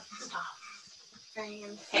 Stop.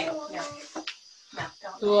 Hey, no, don't.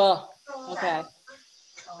 Cool. Okay.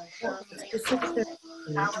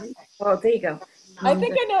 Oh, there you go. I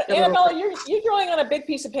think I know, Annabella, you're drawing on a big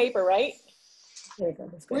piece of paper, right? There you go.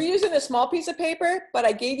 That's good. We're using a small piece of paper, but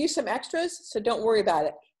I gave you some extras, so don't worry about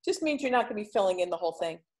it. Just means you're not going to be filling in the whole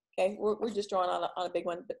thing. Okay, we're just drawing on a big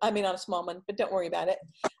one, but, I mean on a small one, but don't worry about it.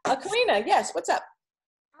 Karina, yes, what's up?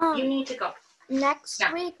 You need to go. Next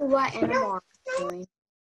week, what animal are we doing?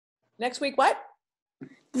 Next week, what?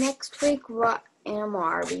 Next week, what animal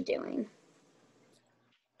are we doing?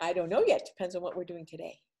 I don't know yet. Depends on what we're doing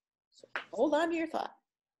today. So hold on to your thought.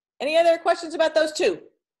 Any other questions about those two?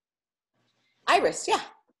 Iris, yeah.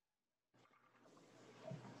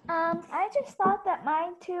 I just thought that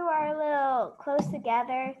mine two are a little close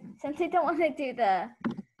together. Since I don't want to do the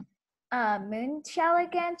moon shell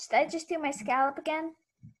again, should I just do my scallop again?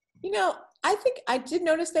 You know, I think I did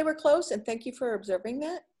notice they were close, and thank you for observing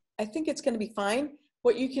that. I think it's going to be fine.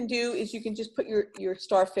 What you can do is you can just put your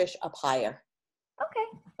starfish up higher. Okay.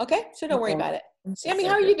 Okay, so don't worry about it. Sammy,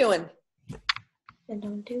 how are you doing? I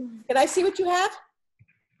don't do Can I see what you have?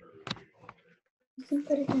 it. You can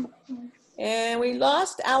put it in. And we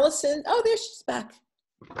lost Allison. Oh, there she's back.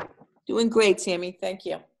 Doing great, Sammy. Thank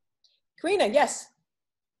you. Karina, yes.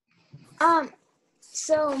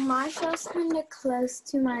 So my shell's kind of close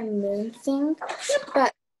to my moon thing,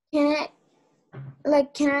 but can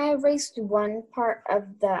I erase one part of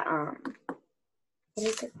the what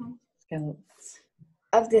is it called? Scallops.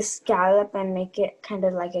 Of the scallop and make it kind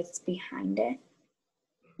of like it's behind it?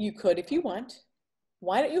 You could if you want.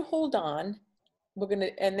 Why don't you hold on?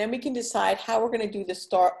 And then we can decide how we're gonna do the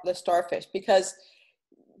starfish, because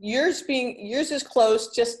yours is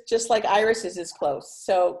close, just like Iris's is close.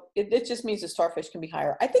 So it just means the starfish can be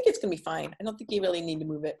higher. I think it's gonna be fine. I don't think you really need to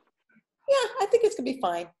move it. Yeah, I think it's gonna be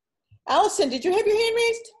fine. Allison, did you have your hand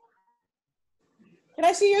raised? Can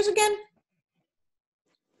I see yours again?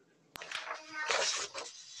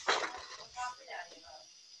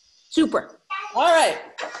 Super. All right,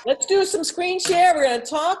 let's do some screen share. We're gonna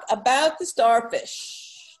talk about the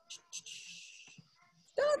starfish.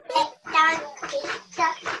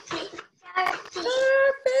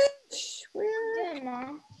 Starfish. Where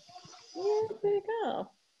did they go?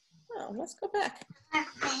 Oh, let's go back.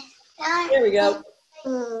 There we go.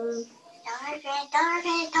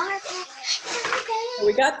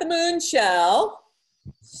 We got the moon shell.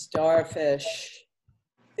 Starfish.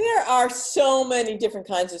 There are so many different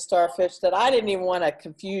kinds of starfish that I didn't even want to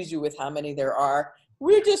confuse you with how many there are.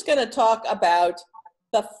 We're just going to talk about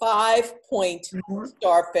the 5-point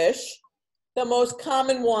starfish. The most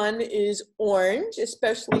common one is orange,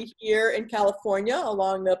 especially here in California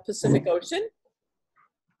along the Pacific Ocean.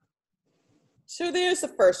 So there's the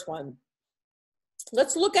first one.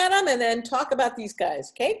 Let's look at them and then talk about these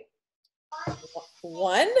guys, okay?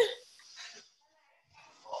 1,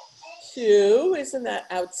 2, isn't that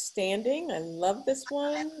outstanding? I love this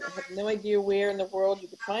one. I have no idea where in the world you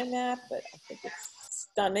could find that, but I think it's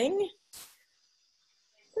stunning.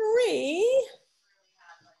 3.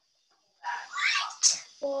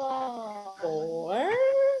 Whoa. 4.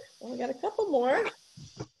 Oh, we got a couple more.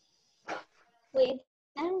 Wait,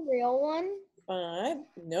 that a real one? 5.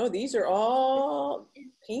 No, these are all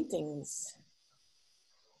paintings.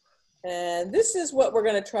 And this is what we're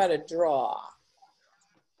going to try to draw.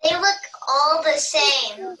 They look all the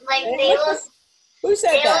same. Like they look. Who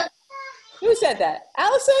said that? Who said that?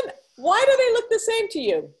 Allison, why do they look the same to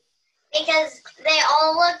you? Because they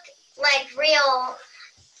all look like real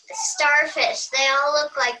starfish. They all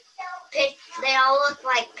look like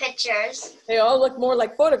pictures. They all look more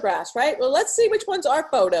like photographs, right? Well, let's see which ones are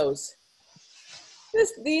photos.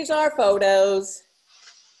 These are photos.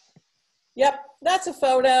 Yep, that's a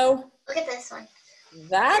photo. Look at this one.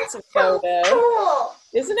 That's a photo. Cool.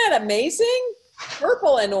 Isn't that amazing?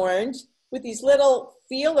 Purple and orange with these little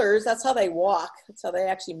feelers. That's how they walk. That's how they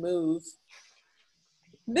actually move.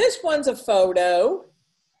 This one's a photo.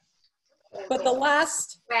 But the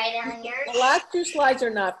last two slides are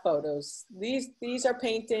not photos. These are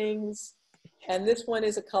paintings, and this one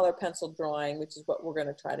is a color pencil drawing, which is what we're going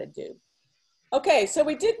to try to do. Okay, so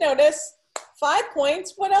we did notice 5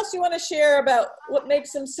 points. What else do you want to share about what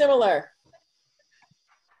makes them similar?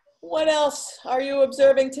 What else are you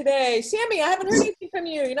observing today? Sammy, I haven't heard anything from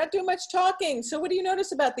you. You're not doing much talking. So what do you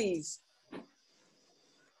notice about these?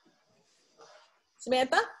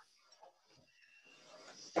 Samantha?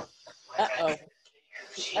 Uh-oh.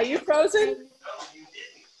 Are you frozen?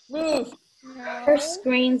 Move. Her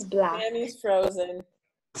screen's black. Sammy's frozen.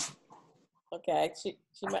 Okay, she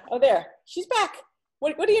might, oh there, she's back.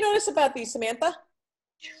 What do you notice about these, Samantha?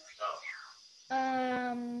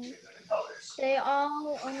 They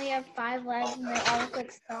all only have 5 legs and they all look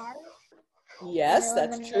like stars. Yes,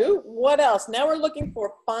 that's true. What else? Now we're looking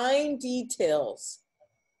for fine details,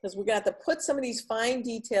 because we're gonna have to put some of these fine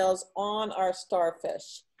details on our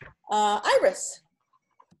starfish. Iris.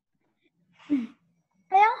 They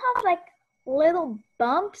all have like little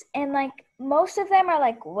bumps, and like most of them are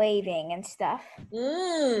like waving and stuff.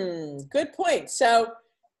 Good point. So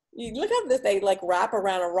you look at this, they like wrap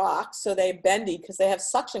around a rock, so they're bendy because they have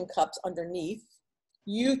suction cups underneath.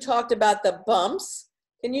 You talked about the bumps.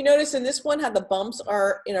 Can you notice in this one how the bumps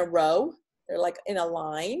are in a row? They're like in a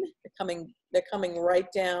line. They're coming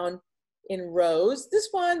right down in rows. This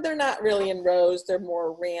one, they're not really in rows. They're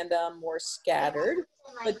more random, more scattered.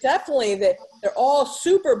 but definitely they're all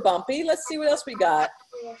super bumpy. Let's see what else we got.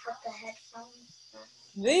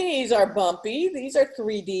 These are bumpy. These are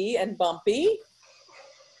 3D and bumpy.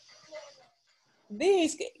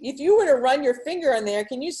 These, if you were to run your finger on there,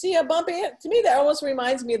 can you see how bumpy it? To me, that almost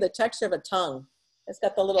reminds me of the texture of a tongue. It's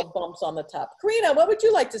got the little bumps on the top. Karina, what would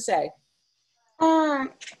you like to say?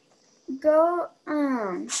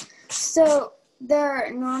 So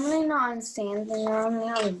they're normally not on sand, they're normally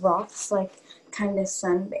on rocks, like kind of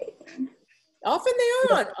sunbathing. Often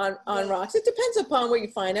they are on rocks. It depends upon where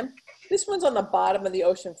you find them. This one's on the bottom of the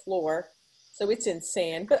ocean floor, so it's in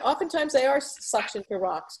sand, but oftentimes they are suctioned to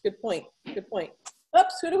rocks. Good point, good point.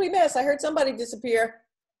 Oops, who do we miss? I heard somebody disappear.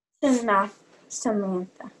 Samantha.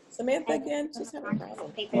 Samantha again, she's having a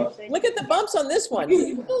problem. Look at the bumps on this one.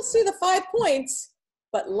 You still see the 5 points,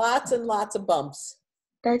 but lots and lots of bumps.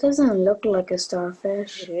 That doesn't look like a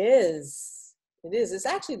starfish. It is. It is. It's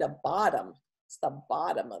actually the bottom. It's the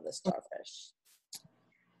bottom of the starfish.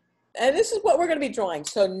 And this is what we're going to be drawing.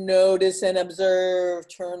 So notice and observe.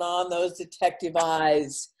 Turn on those detective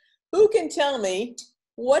eyes. Who can tell me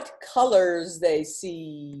what colors they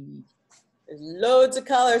see? There's loads of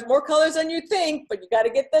colors, more colors than you think, but you got to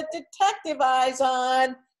get the detective eyes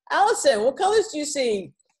on. Allison, what colors do you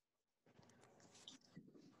see?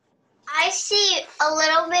 I see a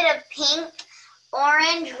little bit of pink,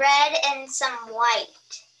 orange, red, and some white.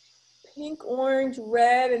 Pink, orange,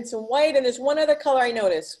 red, and some white, and there's one other color I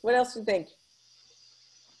noticed. What else do you think?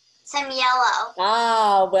 Some yellow.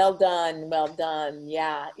 Ah, well done, well done.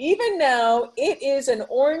 Yeah, even though it is an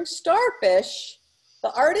orange starfish,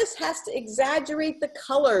 the artist has to exaggerate the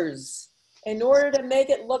colors in order to make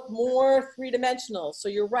it look more three-dimensional. So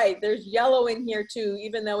you're right, there's yellow in here too,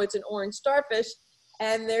 even though it's an orange starfish,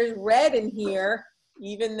 and there's red in here,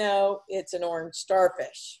 even though it's an orange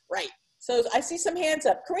starfish. Right. So I see some hands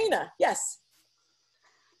up. Karina, yes.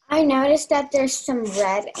 I noticed that there's some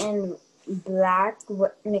red and black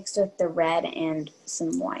mixed with the red and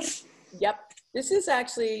some white. Yep. This is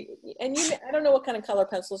actually, and I don't know what kind of color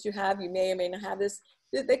pencils you have. You may or may not have this.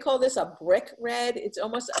 They call this a brick red. It's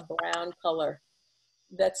almost a brown color.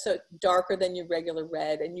 That's so darker than your regular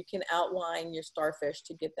red, and you can outline your starfish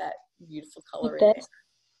to get that beautiful color in there.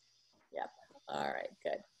 Yep. All right,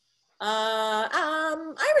 good.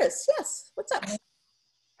 Iris, yes, what's up?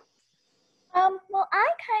 Well, I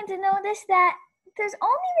kind of noticed that there's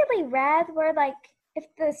only really red where, like, if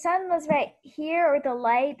the sun was right here or the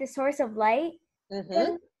light, the source of light,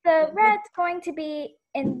 then the red's going to be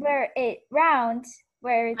in where it rounds,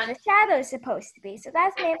 where the shadow is supposed to be. So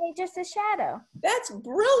that's mainly just a shadow. That's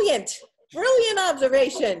brilliant. Brilliant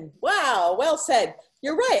observation. Wow, well said.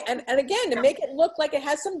 You're right. And again, to make it look like it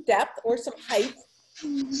has some depth or some height,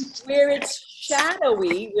 where it's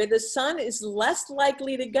shadowy, where the sun is less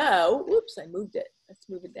likely to go. Oops, I moved it. Let's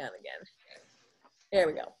move it down again. There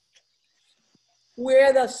we go.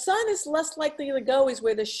 Where the sun is less likely to go is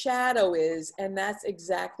where the shadow is, and that's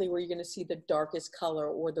exactly where you're going to see the darkest color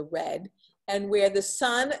or the red. And where the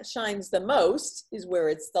sun shines the most is where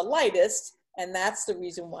it's the lightest, and that's the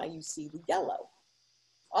reason why you see the yellow.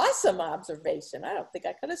 Awesome observation. I don't think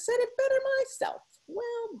I could have said it better myself.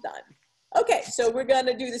 Well done. Okay, so we're going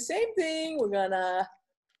to do the same thing. We're going to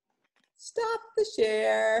stop the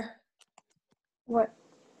share. What?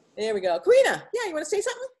 There we go. Karina, yeah, you want to say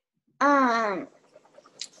something?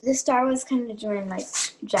 The star was kind of doing like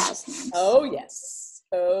jazz hands. Oh, yes.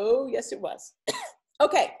 Oh, yes, it was.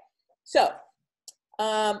 Okay, so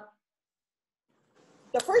the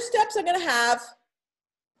first steps I'm going to have,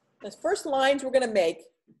 the first lines we're going to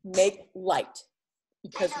make light,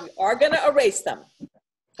 because we are going to erase them.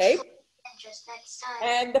 Okay? Just next time.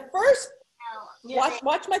 And the first,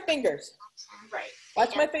 watch my fingers. Right.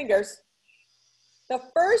 Watch my fingers. The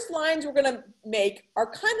first lines we're going to make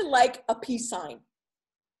are kind of like a peace sign.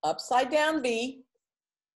 Upside down V,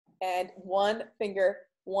 and one finger,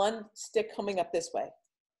 one stick coming up this way.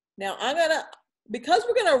 Now because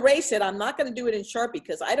we're going to erase it, I'm not going to do it in Sharpie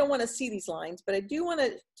because I don't want to see these lines, but I do want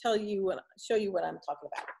to show you what I'm talking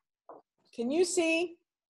about. Can you see?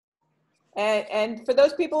 And for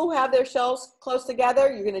those people who have their shells close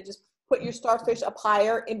together, you're going to just put your starfish up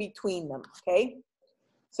higher in between them, okay?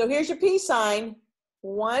 So here's your peace sign.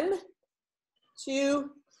 1, 2,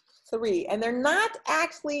 3. And they're not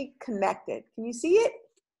actually connected. Can you see it?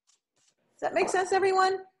 Does that make sense,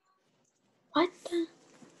 everyone? What the?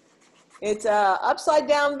 It's a upside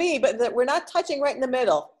down V, but we're not touching right in the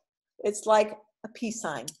middle. It's like a peace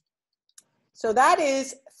sign. So that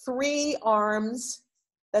is 3 arms.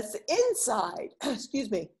 That's the inside. Excuse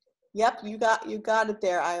me. Yep, you got it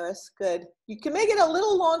there, Iris. Good. You can make it a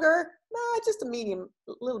little longer. No, just a medium,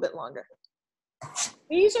 a little bit longer.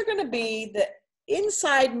 these are gonna be the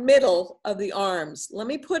inside middle of the arms. Let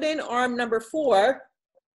me put in arm number 4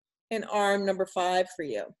 and arm number 5 for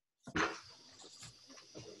you.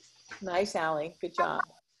 Nice, Allie, good job.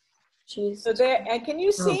 So there, and can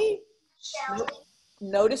you see?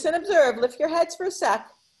 Notice and observe, lift your heads for a sec.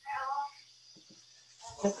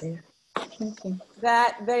 Okay. Okay.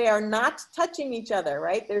 That they are not touching each other,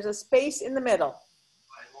 right? There's a space in the middle.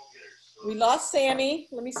 We lost Sammy.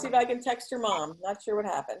 Let me see if I can text her mom. Not sure what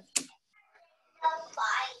happened.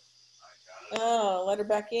 Oh, let her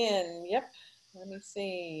back in. Yep. Let me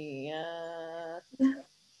see.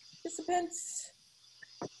 Participants.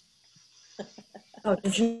 Oh,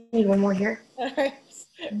 did you need one more here? All right.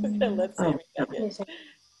 Let's see.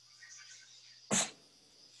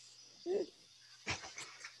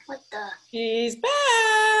 What the? She's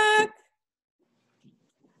back.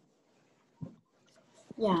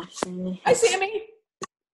 Yeah. Hi, Sammy.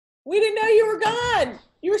 We didn't know you were gone.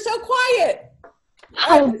 You were so quiet.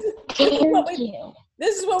 How This dare you?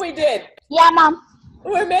 This is what we did. Yeah, Mom.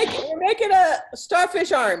 We're making a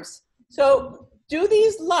starfish arms. So do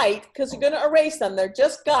these light because you're going to erase them. They're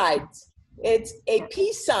just guides. It's a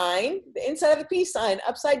peace sign, the inside of the peace sign,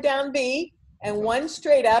 upside down V, and one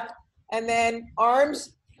straight up, and then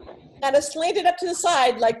arms kind of slanted up to the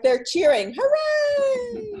side like they're cheering.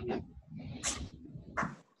 Hooray!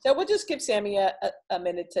 So we'll just give Sammy a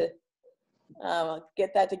minute to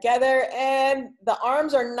get that together. And the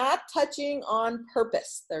arms are not touching on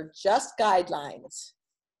purpose. They're just guidelines.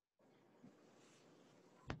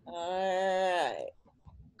 All right,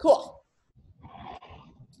 cool.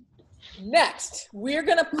 Next, we're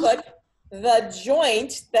gonna put the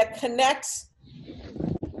joint that connects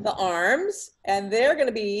the arms, and they're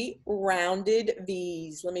gonna be rounded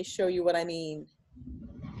V's. Let me show you what I mean.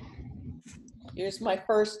 Here's my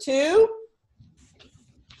first two.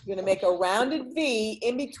 You're gonna make a rounded V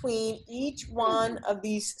in between each one of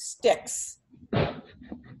these sticks. I'm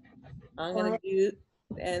gonna do,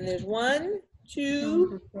 and there's 1,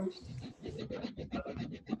 2.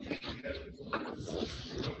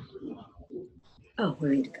 Oh,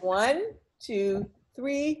 where did it go? 1, 2,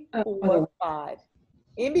 3, 4, 5.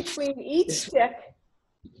 In between each stick.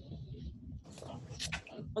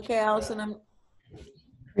 Okay, Allison,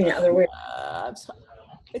 Other way.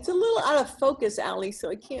 it's a little out of focus, Allie, so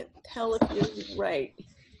I can't tell if you're right.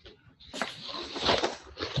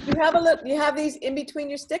 You have these in between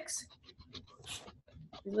your sticks?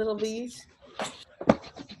 These little V's?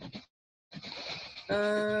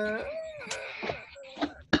 I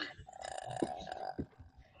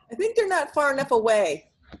think they're not far enough away.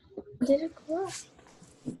 Did it go up?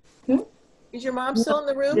 Is your mom still in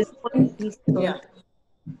the room? This one? Yeah.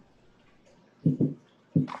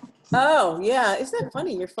 Oh, yeah. Isn't that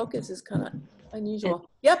funny? Your focus is kind of unusual.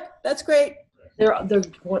 Yep, that's great. They're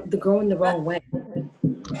going the wrong way.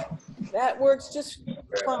 That works just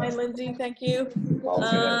fine, Lindsay. Thank you.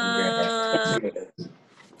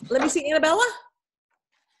 Let me see, Annabella.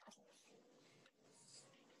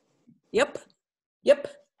 Yep.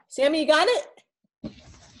 Sammy, you got it?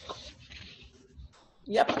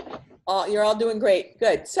 Yep. You're all doing great.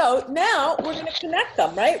 Good. So now we're going to connect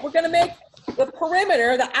them, right? We're going to make the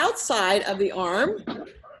perimeter, the outside of the arm.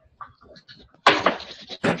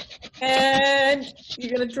 And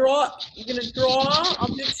you're going to draw, I'll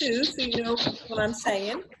do 2 so you know what I'm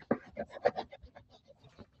saying.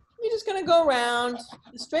 You're just going to go around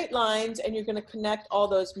the straight lines and you're going to connect all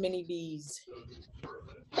those mini V's.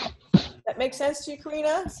 That makes sense to you,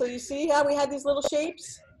 Karina? So you see how we had these little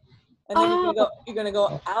shapes? And then you're gonna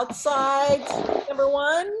go outside stick number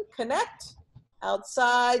 1, connect.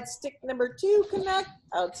 Outside stick number 2, connect.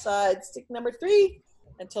 Outside stick number 3,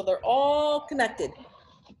 until they're all connected.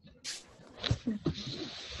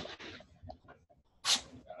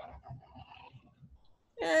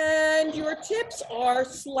 And your tips are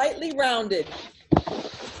slightly rounded.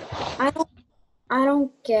 I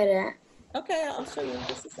don't get it. Okay, I'll show you in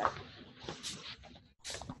just a second.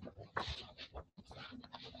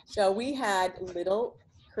 So we had little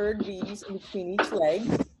curved V's in between each leg.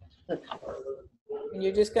 And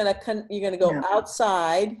you're just gonna go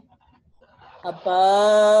outside,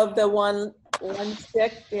 above the one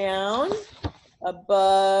stick down,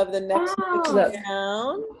 above the next stick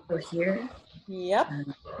down. Over here. Yep.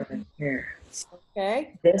 Here.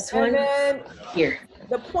 Okay. This one. And then here.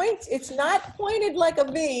 The point, it's not pointed like a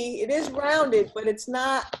V. It is rounded, but it's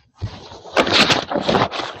not.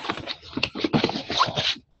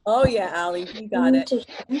 Oh yeah, Allie, you got it.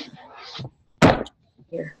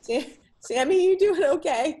 Here. Sammy, you doing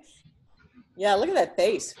okay? Yeah, look at that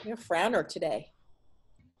face. You're a frowner today.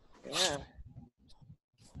 Yeah.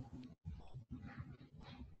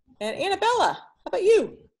 And Annabella, how about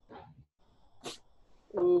you?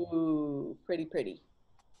 Ooh, pretty, pretty.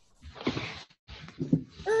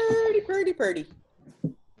 Pretty, pretty, pretty.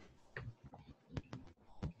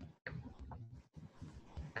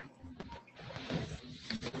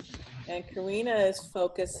 And Karina is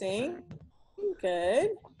focusing.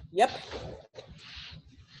 Good. Yep.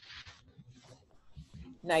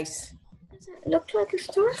 Nice. It looked like a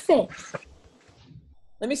starfish.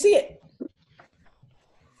 Let me see it.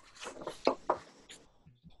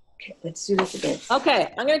 Okay, let's do this again.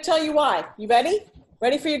 Okay, I'm going to tell you why. You ready?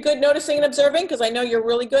 Ready for your good noticing and observing? Because I know you're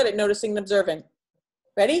really good at noticing and observing.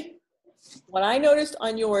 Ready? What I noticed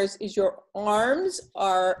on yours is your arms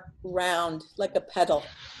are round like a petal.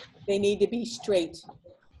 They need to be straight.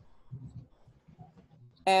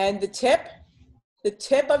 And the tip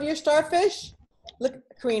of your starfish, look,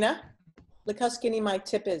 Karina, look how skinny my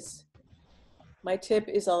tip is. My tip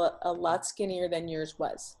is a lot skinnier than yours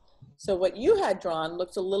was. So what you had drawn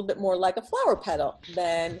looks a little bit more like a flower petal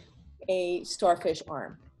than a starfish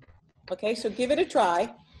arm. Okay, so give it a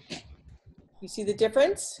try. You see the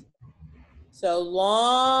difference? So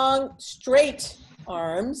long, straight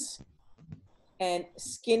arms and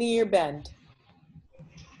skinnier bend.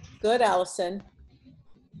 Good, Allison.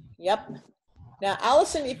 Yep. Now,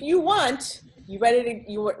 Allison, if you want, you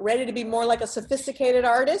ready to be more like a sophisticated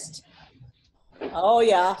artist? Oh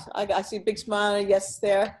yeah, I see a big smile and a yes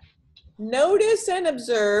there. Notice and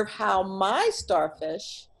observe how my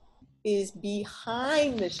starfish is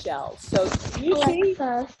behind the shell. So can you see?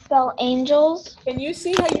 Spell angels. Can you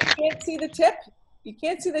see how you can't see the tip? You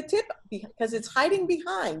can't see the tip because it's hiding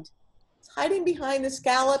behind. It's hiding behind the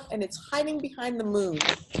scallop and it's hiding behind the moon.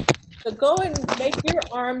 So go and make your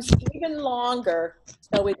arms even longer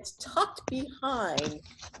so it's tucked behind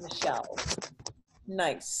the shell.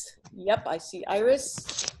 Nice. Yep, I see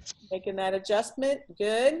Iris making that adjustment.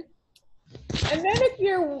 Good. And then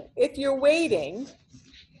if you're waiting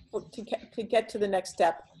to get to the next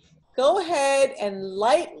step, go ahead and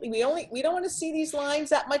lightly, we don't want to see these lines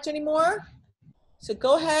that much anymore. So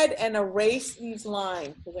go ahead and erase these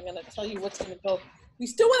lines because I'm going to tell you what's going to go. We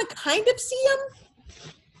still want to kind of see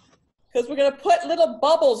them because we're going to put little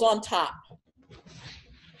bubbles on top,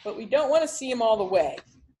 but we don't want to see them all the way.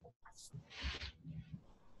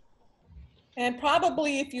 And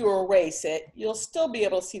probably if you erase it, you'll still be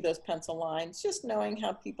able to see those pencil lines, just knowing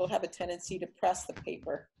how people have a tendency to press the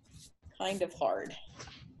paper kind of hard.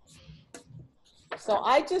 So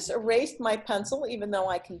I just erased my pencil, even though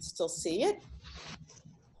I can still see it.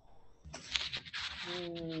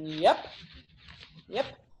 Yep. Yep.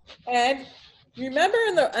 And remember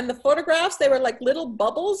in the photographs, they were like little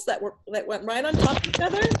bubbles that went right on top of each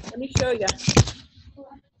other? Let me show you.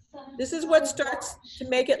 This is what starts to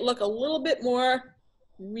make it look a little bit more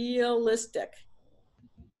realistic.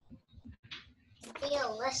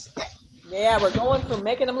 Realistic. Yeah, we're going for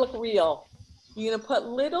making them look real. You're gonna put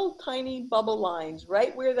little tiny bubble lines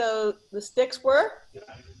right where the sticks were.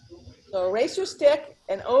 So erase your stick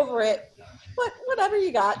and over it, put whatever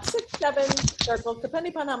you got, 6, 7 circles,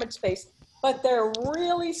 depending upon how much space, but they're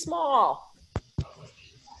really small.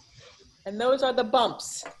 And those are the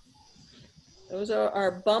bumps. Those are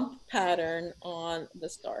our bump pattern on the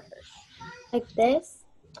starfish. Like this?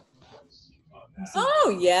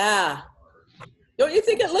 Oh, yeah. Don't you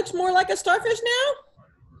think it looks more like a starfish now?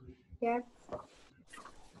 Yeah.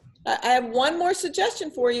 I have one more suggestion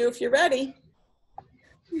for you if you're ready.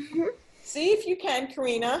 See if you can,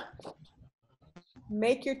 Karina.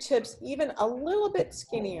 Make your tips even a little bit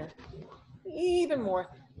skinnier. Even more.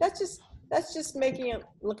 That's just making it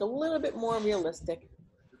look a little bit more realistic.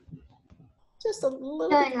 Just a little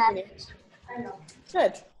bit skinnier.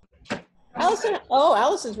 Good. Allison, oh,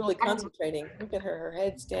 Allison's really concentrating. Look at her, her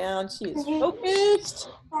head's down. She is focused.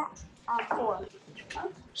 4.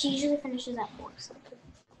 She usually finishes at 4. So.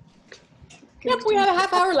 Yep, we have a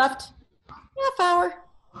half hour left. Half hour.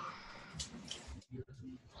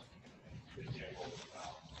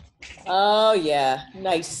 Oh yeah,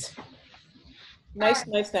 nice. Nice,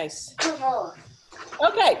 nice, nice.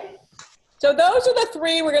 Okay, so those are the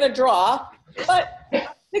 3 we're gonna draw, but they kind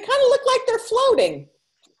of look like they're floating.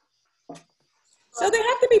 So they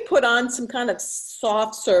have to be put on some kind of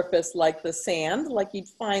soft surface like the sand, like you'd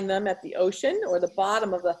find them at the ocean or the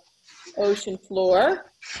bottom of the ocean floor.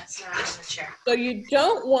 That's not on the chair. So you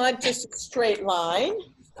don't want just a straight line.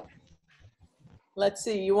 Let's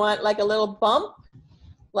see, you want like a little bump,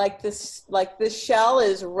 like this shell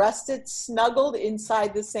is rested, snuggled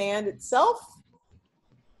inside the sand itself.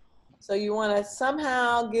 So you want to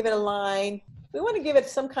somehow give it a line. We want to give it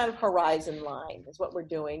some kind of horizon line is what we're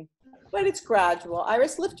doing, but it's gradual.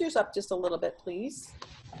 Iris, lift yours up just a little bit, please.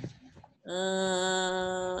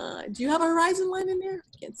 Do you have a horizon line in there?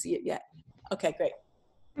 Can't see it yet. Okay, great.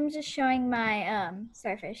 I'm just showing my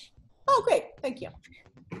starfish. Oh, great. Thank you.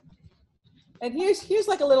 And here's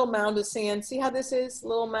like a little mound of sand. See how this is? A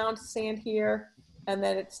little mound of sand here, and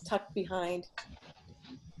then it's tucked behind.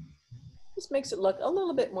 Just makes it look a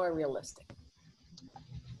little bit more realistic.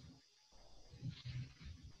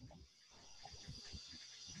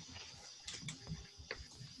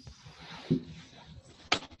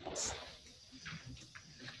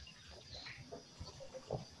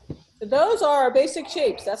 So those are our basic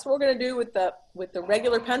shapes. That's what we're going to do with the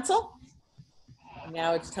regular pencil.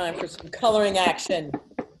 Now it's time for some coloring action.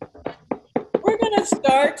 We're going to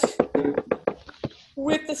start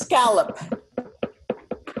with the scallop.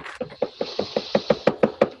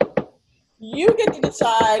 You get to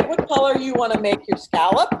decide what color you want to make your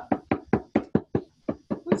scallop.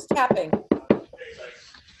 Who's tapping?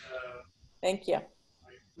 Thank you.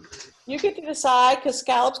 You get to decide because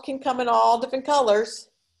scallops can come in all different colors.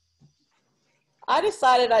 I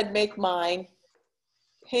decided I'd make mine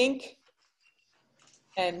pink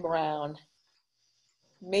and brown,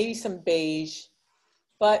 maybe some beige.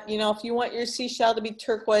 But you know, if you want your seashell to be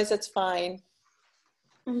turquoise, that's fine.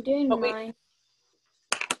 I'm doing mine.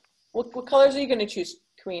 What colors are you going to choose,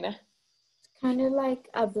 Karina? Kind of like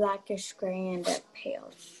a blackish gray and a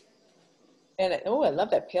pale. And oh, I love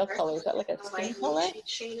that pale color. Is that like a skin color? She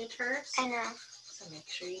shaded hers. I know. So make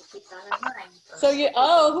sure you keep that in mind. So you,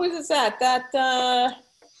 oh, who is that? That's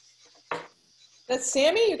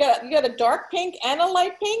Sammy. You got a dark pink and a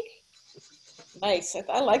light pink. Nice.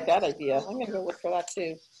 I like that idea. I'm gonna go look for that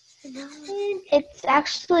too. It's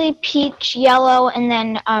actually peach, yellow, and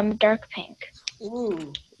then dark pink.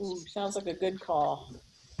 Ooh, sounds like a good call.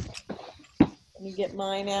 Let me get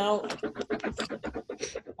mine out.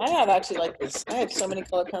 I have actually like this. I have so many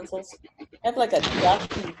color pencils. I have like a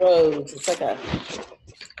dusty rose. It's like a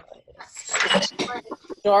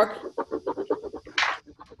dark,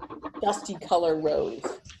 dusty color rose.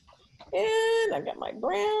 And I've got my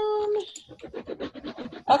brown.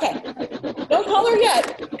 Okay, don't color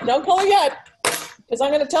yet. Don't color yet, because I'm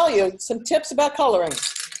going to tell you some tips about coloring.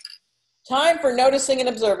 Time for noticing and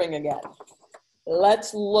observing again.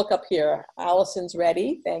 Let's look up here. Allison's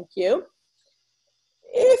ready. Thank you.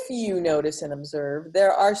 If you notice and observe,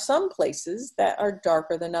 there are some places that are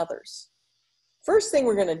darker than others. First thing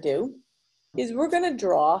we're going to do is we're going to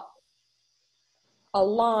draw a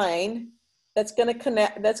line that's going to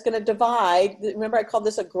connect, that's going to divide. Remember, I called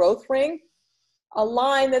this a growth ring? A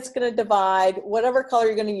line that's going to divide whatever color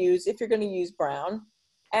you're going to use, if you're going to use brown,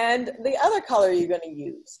 and the other color you're going to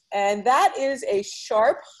use. And that is a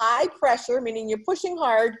sharp, high pressure, meaning you're pushing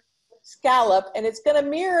hard, scallop, and it's going to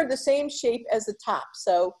mirror the same shape as the top.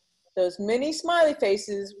 So those mini smiley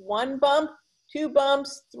faces, 1 bump, 2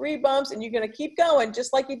 bumps, 3 bumps, and you're going to keep going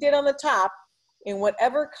just like you did on the top in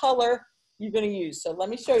whatever color you're going to use. So let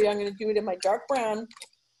me show you. I'm going to do it in my dark brown.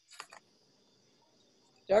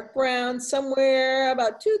 Dark brown, somewhere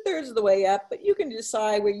about 2/3 of the way up, but you can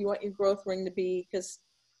decide where you want your growth ring to be because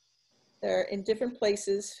they're in different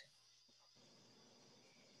places.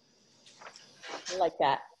 Like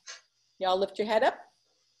that. Y'all lift your head up.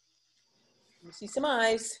 You see some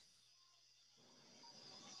eyes.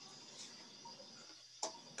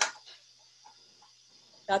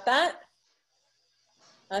 Got that?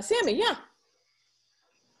 Sammy, yeah.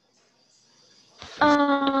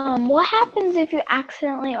 What happens if you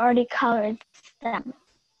accidentally already colored them?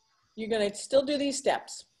 You're going to still do these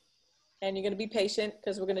steps. And you're going to be patient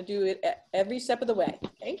because we're going to do it every step of the way.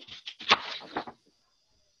 Okay?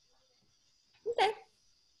 Okay.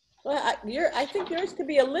 Well, I think yours could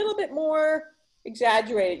be a little bit more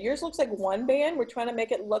exaggerated. Yours looks like one band. We're trying to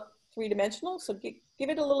make it look three-dimensional. So give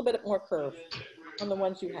it a little bit more curve on the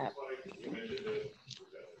ones you have.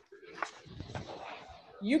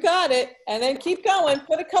 You got it. And then keep going.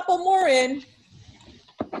 Put a couple more in.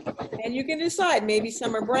 And you can decide. Maybe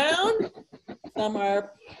some are brown. Some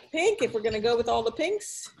are pink, if we're going to go with all the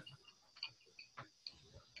pinks.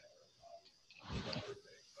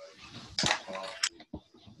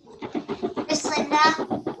 Miss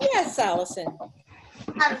Linda? Yes, Allison.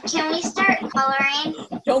 Can we start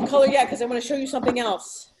coloring? Don't color yet, because I want to show you something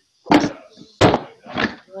else.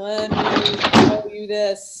 Let me show you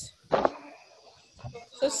this.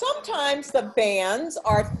 So sometimes the bands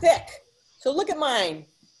are thick. So look at mine.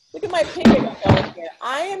 Look at my pink I got going here.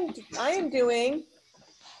 I am doing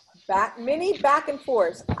mini back and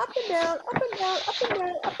forth, up and down, up and down, up and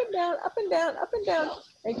down, up and down, up and down, up and down,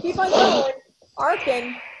 and keep on going,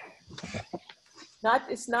 arcing.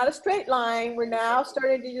 It's not a straight line. We're now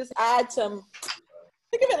starting to just add some.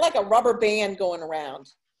 Think of it like a rubber band going around.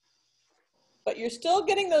 but you're still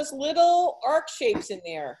getting those little arc shapes in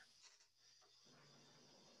there.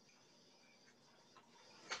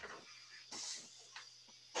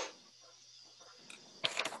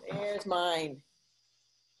 There's mine.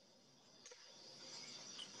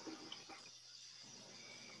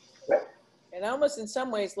 It almost in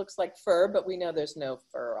some ways looks like fur, but we know there's no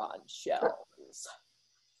fur on shells.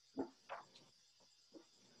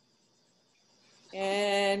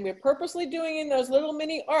 And we're purposely doing in those little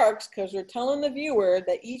mini arcs because we're telling the viewer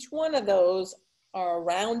that each one of those are a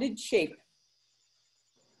rounded shape.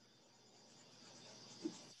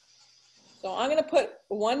 So I'm gonna put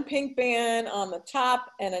one pink band on the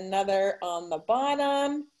top and another on the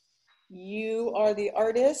bottom. You are the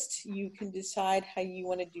artist. You can decide how you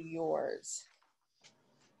want to do yours.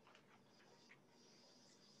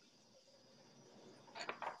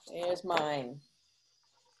 There's mine.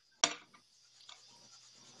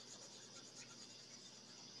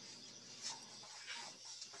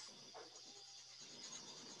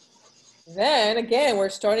 Then again, we're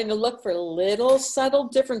starting to look for little subtle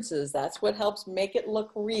differences. That's what helps make it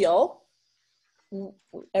look real.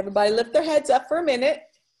 Everybody lift their heads up for a minute.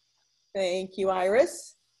 Thank you,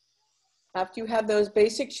 Iris. After you have those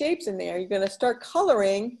basic shapes in there, you're going to start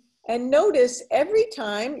coloring and notice every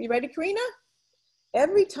time, you ready, Karina?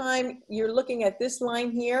 Every time you're looking at this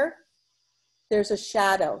line here, there's a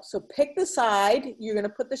shadow. So pick the side, you're going to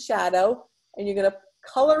put the shadow, and you're going to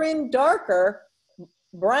color in darker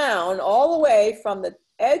brown all the way from the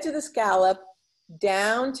edge of the scallop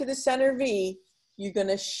down to the center V. You're going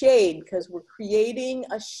to shade because we're creating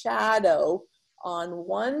a shadow on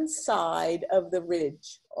one side of the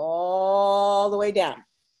ridge all the way down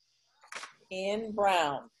in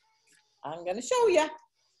brown. I'm going to show you.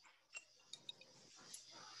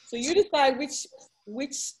 So you decide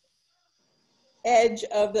which edge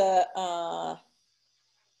of the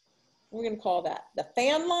we're going to call that the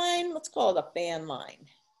fan line. Let's call it a fan line.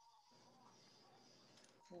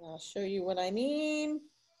 And I'll show you what I mean.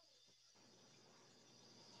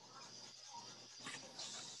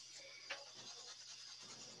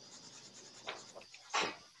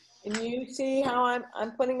 Can you see how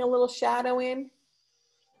I'm putting a little shadow in?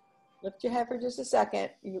 Lift your head for just a second.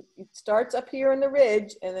 It starts up here in the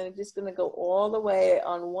ridge, and then it's just going to go all the way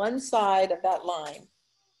on one side of that line.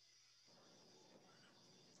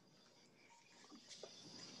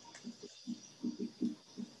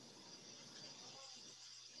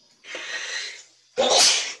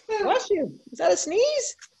 Bless you. Is that a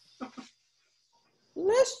sneeze?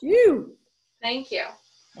 Bless you. Thank you.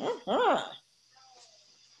 Uh-huh.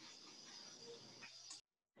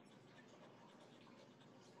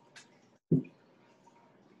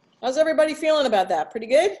 How's everybody feeling about that? Pretty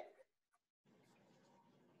good?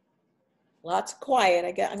 Lots of quiet.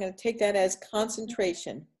 I'm going to take that as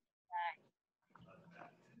concentration.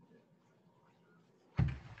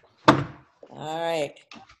 All right.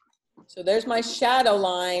 So there's my shadow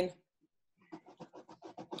line.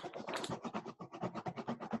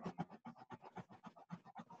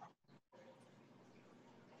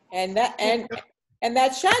 And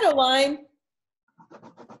that shadow line,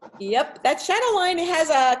 yep, that shadow line has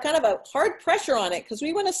a kind of a hard pressure on it because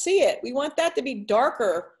we want to see it. We want that to be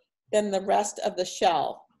darker than the rest of the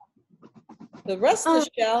shell. The rest of the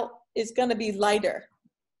shell is going to be lighter.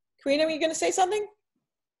 Karina, were you going to say something?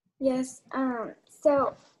 Yes.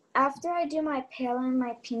 So after I do my pale and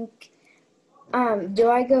my pink, do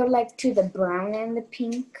I go like to the brown and the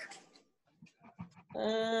pink?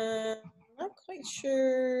 Not quite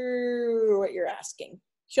sure what you're asking.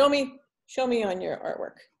 Show me on your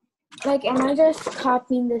artwork. Like, am I just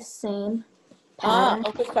copying the same pattern?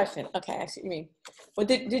 Oh, good question. Okay, I see what you mean. Well,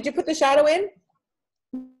 did you put the shadow in?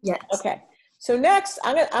 Yes. Okay. So next,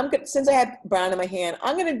 I'm gonna since I had brown in my hand,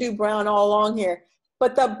 I'm gonna do brown all along here.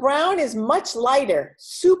 But the brown is much lighter,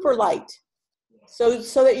 super light. So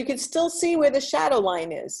that you can still see where the shadow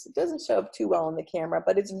line is. It doesn't show up too well on the camera,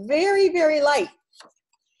 but it's very, very light.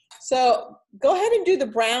 So go ahead and do the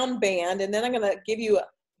brown band, and then I'm gonna give you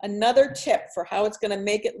another tip for how it's gonna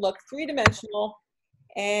make it look three-dimensional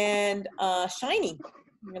and shiny.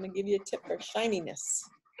 I'm gonna give you a tip for shininess.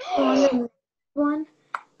 One,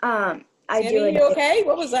 I Sammy, do it. you okay?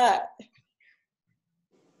 What was that?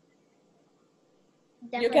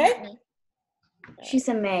 You okay? She's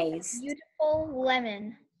amazed. Beautiful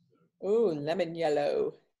lemon. Ooh, lemon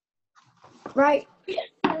yellow. Right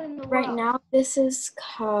now, this is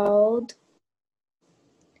called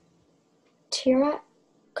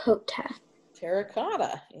terracotta.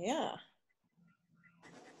 Terracotta, yeah.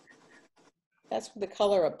 That's what the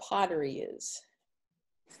color of pottery is.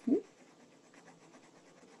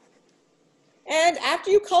 And after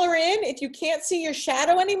you color in, if you can't see your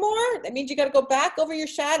shadow anymore, that means you got to go back over your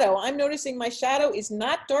shadow. I'm noticing my shadow is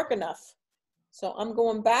not dark enough. So I'm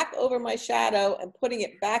going back over my shadow and putting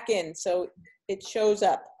it back in so it shows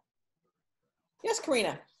up. Yes,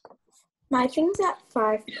 Karina. My thing's at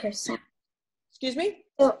 5%. Excuse me?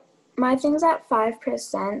 So my thing's at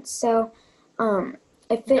 5%. So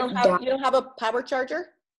if You don't have a power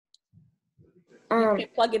charger? You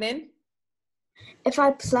can't plug it in? If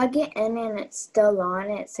I plug it in and it's still on,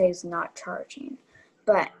 it says not charging.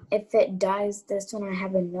 But if it dies this one, I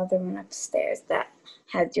have another one upstairs that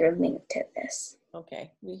has your link to this.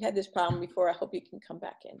 Okay, we had this problem before. I hope you can come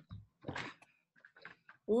back in.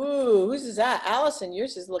 Ooh, whose is that? Allison,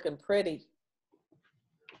 yours is looking pretty.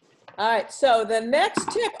 All right, so the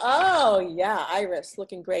next tip. Oh, yeah, Iris,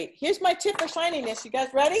 looking great. Here's my tip for shininess. You guys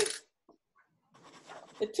ready?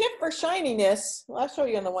 The tip for shininess, well, I'll show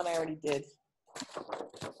you on the one I already did.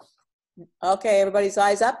 Okay, everybody's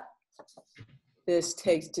eyes up. This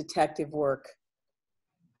takes detective work.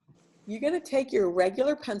 You're gonna take your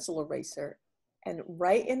regular pencil eraser and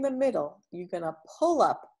right in the middle, you're gonna pull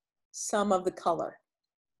up some of the color.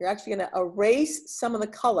 You're actually gonna erase some of the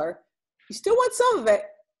color. You still want some of it,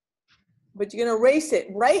 but you're gonna erase it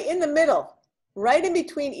right in the middle, right in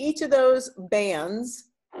between each of those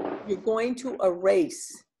bands. You're going to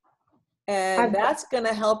erase. And that's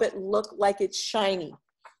gonna help it look like it's shiny.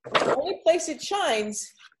 The only place it shines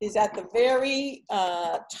is at the very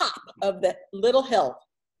top of the little hill.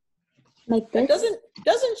 Like this? It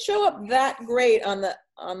doesn't show up that great on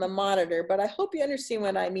the monitor, but I hope you understand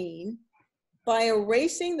what I mean. By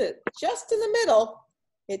erasing just in the middle,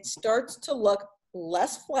 it starts to look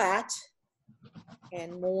less flat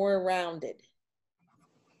and more rounded.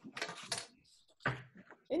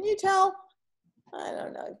 Can you tell? I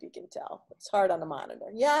don't know if you can tell. It's hard on the monitor.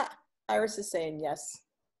 Yeah, Iris is saying yes.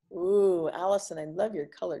 Ooh, Allison, I love your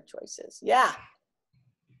color choices. Yeah.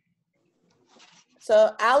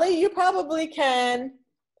 So Allie, you probably can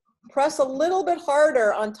press a little bit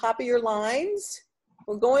harder on top of your lines.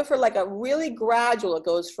 We're going for like a really gradual. It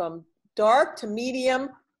goes from dark to medium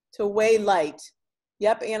to way light.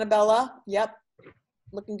 Yep, Annabella. Yep,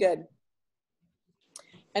 looking good.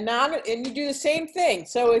 And now and you do the same thing.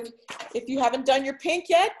 So if you haven't done your pink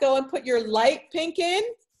yet, go and put your light pink in.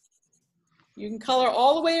 You can color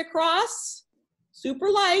all the way across, super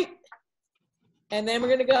light. And then we're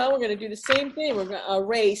gonna do the same thing. We're gonna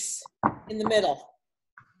erase in the middle.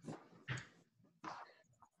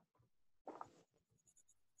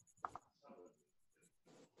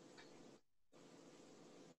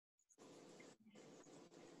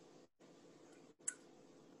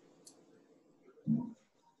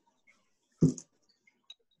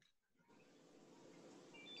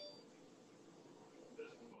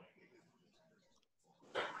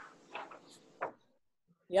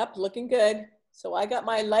 Yep, looking good. So I got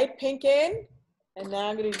my light pink in, and now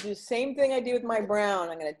I'm gonna do the same thing I do with my brown.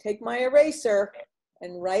 I'm gonna take my eraser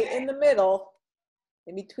and right in the middle,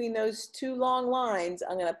 in between those two long lines,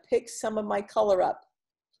 I'm gonna pick some of my color up.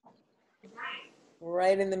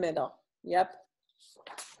 Right in the middle, yep.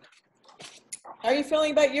 How are you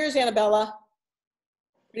feeling about yours, Annabella?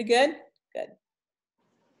 Pretty good? Good.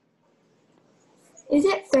 Is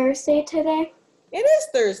it Thursday today? It is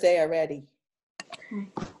Thursday already. Okay.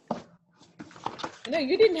 No,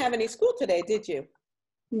 you didn't have any school today, did you?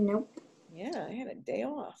 Nope. Yeah, I had a day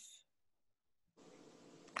off.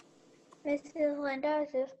 Mrs. Linda,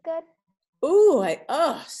 is this good? Ooh,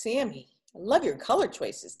 Sammy, I love your color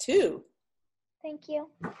choices too. Thank you.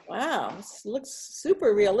 Wow, this looks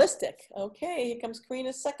super realistic. Okay, here comes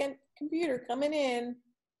Karina's second computer coming in.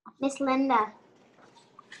 Miss Linda,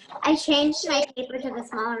 I changed my paper to the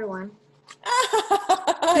smaller one.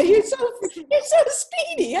 You're so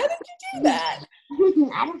speedy. How did you do that?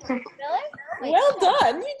 I don't know. Really? Well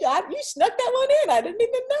done. You snuck that one in. I didn't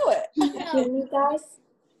even know it. Can you guys?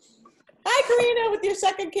 Hi, Karina, with your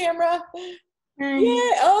second camera. Hi.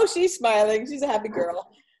 Yeah. Oh, she's smiling. She's a happy girl.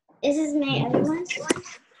 This is my other one.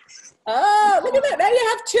 Oh, look at that. Now you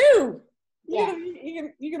have two. Yeah.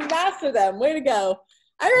 You can master them. Way to go.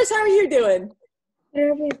 Iris, how are you doing? What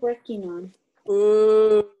are we working on?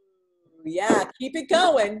 Ooh, yeah. Keep it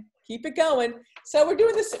going. Keep it going. So we're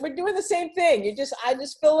doing this. We're doing the same thing. I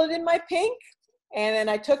just fill it in my pink, and then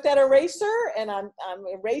I took that eraser and I'm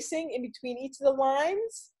erasing in between each of the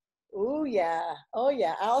lines. Ooh, yeah. Oh,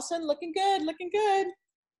 yeah. Allison, looking good. Looking good.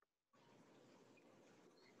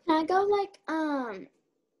 Can I go like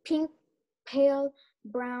pink, pale,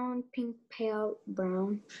 brown, pink, pale,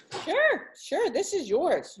 brown? Sure. This is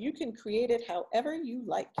yours. You can create it however you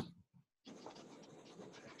like.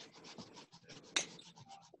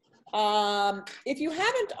 If you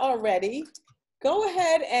haven't already, go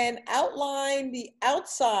ahead and outline the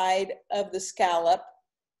outside of the scallop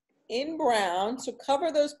in brown. So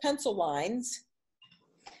cover those pencil lines.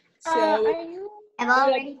 So Are you I've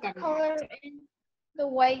already done that. color in the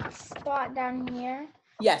white spot down here?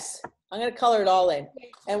 yes, I'm going to color it all in.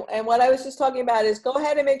 And what I was just talking about is go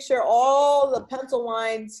ahead and make sure all the pencil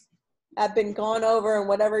lines have been gone over and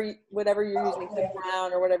whatever you're using, the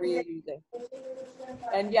brown or whatever you're using.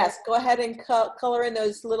 And yes, go ahead and color in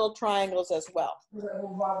those little triangles as well.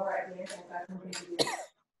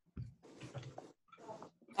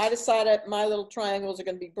 I decided my little triangles are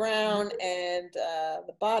going to be brown and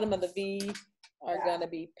the bottom of the V are going to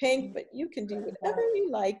be pink, but you can do whatever you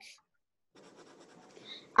like.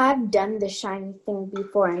 I've done the shiny thing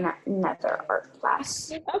before in another art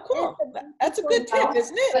class. Oh, cool. That's a good tip,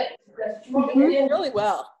 isn't it? You did really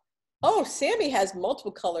well. Oh, Sammy has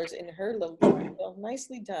multiple colors in her little triangle.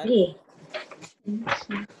 Nicely done. Yeah.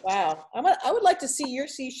 Wow. I would like to see your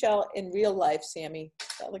seashell in real life, Sammy.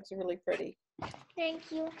 That looks really pretty.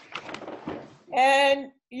 Thank you.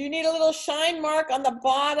 And you need a little shine mark on the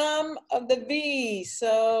bottom of the V.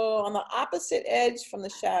 So on the opposite edge from the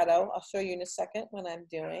shadow, I'll show you in a second what I'm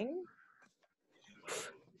doing.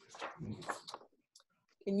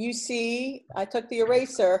 Can you see, I took the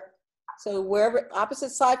eraser. So wherever,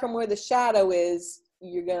 opposite side from where the shadow is,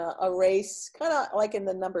 you're gonna erase kind of like in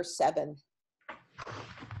the number 7.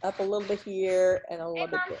 Up a little bit here and a little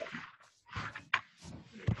bit there.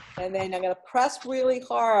 And then I'm gonna press really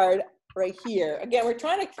hard right here. Again, we're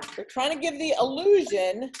trying to give the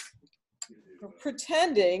illusion, we're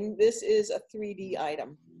pretending this is a 3D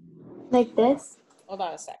item. Like this? Hold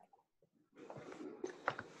on a sec.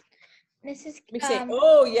 This is Let me see.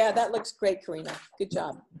 Oh yeah, that looks great, Karina. Good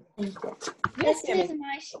job. this is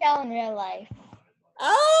my shell in real life.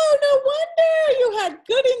 Oh, no wonder you had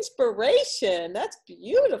good inspiration. That's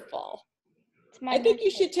beautiful. I think you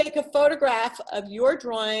should take a photograph of your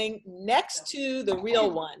drawing next to the real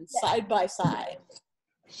one, side by side.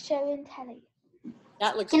 Show and tell you.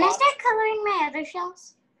 That looks Can I awesome. start coloring my other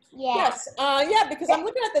shells? Yeah. Yes, yeah, because I'm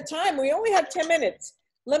looking at the time. We only have 10 minutes.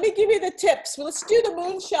 Let me give you the tips. Well, let's do the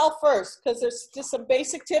moon shell first because there's just some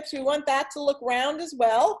basic tips. We want that to look round as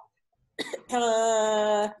well.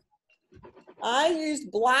 I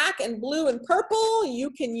used black and blue and purple.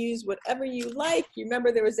 You can use whatever you like. You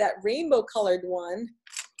remember there was that rainbow colored one.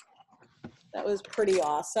 That was pretty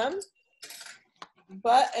awesome.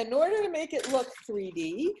 But in order to make it look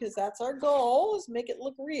 3D, because that's our goal, is make it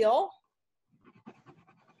look real.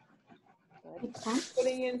 I'm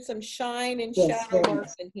putting in some shine and shadow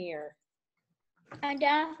marks in here. I'm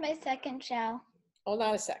down with my second shell. Hold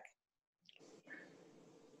on a sec.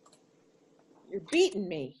 You're beating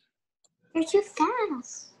me. You're too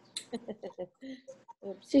fast.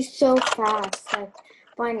 She's so fast. Like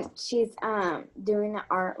when she's doing the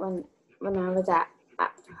art when I was at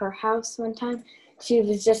her house one time, she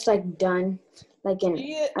was just like done like in about 1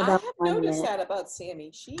 minute. I have noticed that about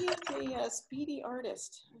Sammy. She is a speedy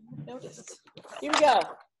artist. I've noticed. Here we go.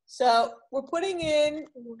 So we're putting in.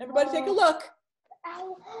 Everybody, take a look.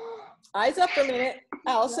 Ow. Eyes up for a minute,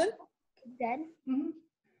 Allison. Dead. Mm-hmm.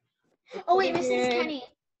 Oh wait, Mrs. Kenny.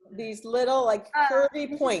 These little like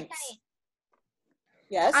curvy points.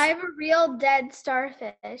 Yes. I have a real dead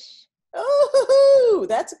starfish. Oh,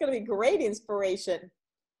 that's going to be great inspiration.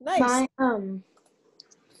 Nice. My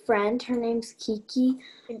friend, her name's Kiki.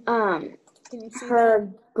 Can you see her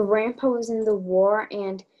grandpa was in the war,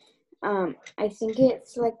 and I think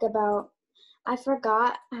it's like about, I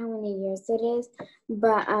forgot how many years it is,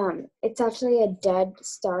 but it's actually a dead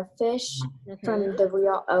starfish from the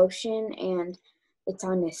real ocean, and it's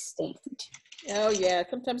on a stand. Oh yeah,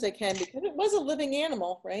 sometimes they can because it was a living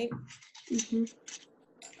animal, right?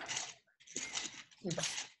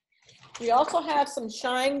 We also have some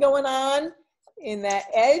shine going on in that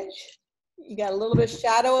edge. You got a little bit of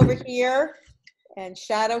shadow over here and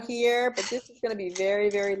shadow here, but this is going to be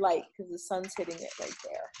very, very light because the sun's hitting it right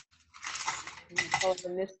there. Oh,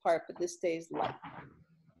 in this part, but this stays light.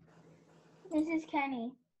 Mrs.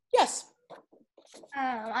 Kenny. Yes.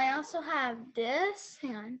 I also have this.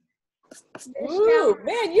 Hang on. Ooh,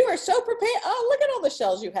 man, you are so prepared. Oh, look at all the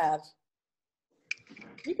shells you have.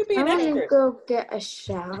 You could be an expert. I'm gonna go get a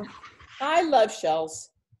shell. I love shells.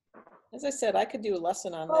 As I said, I could do a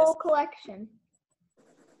lesson on this. Whole collection.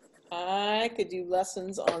 I could do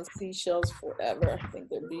lessons on seashells forever. I think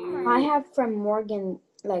they're beautiful. I have from Morgan,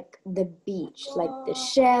 like the beach, like the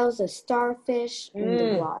shells, the starfish, and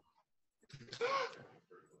the water.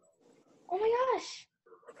 Oh my gosh.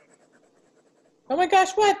 Oh my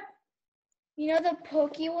gosh, what? You know the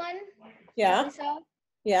pokey one? Yeah. We saw?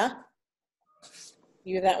 Yeah.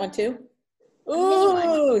 You have that one too?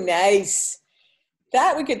 Ooh, nice.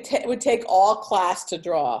 That would take all class to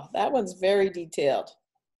draw. That one's very detailed.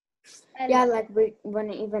 Yeah, like we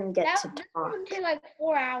wouldn't even get to That talk. would take like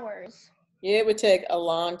 4 hours. It would take a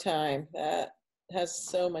long time. That has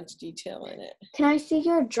so much detail in it. Can I see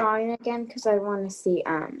your drawing again? Because I want to see,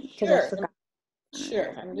 because I Sure. forgot.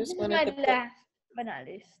 Sure. I'm This just is going my to last but not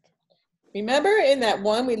least. remember in that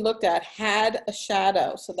one we looked at had a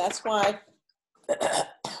shadow. So that's why,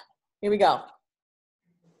 here we go.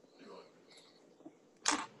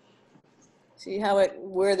 See how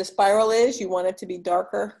where the spiral is? You want it to be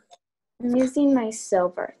darker. I'm using my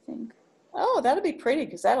silver thing. Oh, that'll be pretty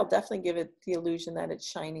because that'll definitely give it the illusion that it's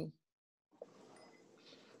shiny.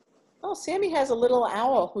 Oh, Sammy has a little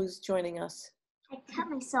owl who's joining us. I cut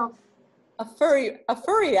myself. A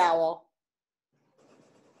furry owl.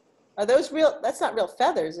 Are those real? That's not real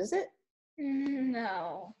feathers, is it?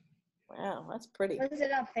 No. Wow, that's pretty. I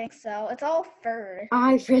don't think so. It's all fur.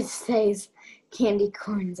 Iris says candy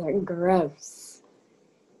corns are gross.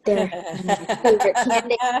 They're my favorite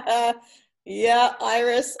candy. Yeah,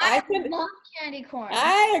 Iris. I love candy corn.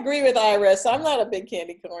 I agree with Iris. I'm not a big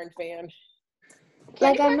candy corn fan.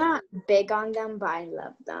 Like, I'm not big on them, but I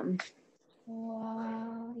love them.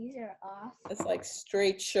 Wow, these are awesome. It's like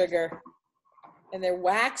straight sugar. And they're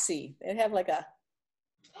waxy. They have like a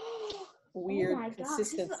weird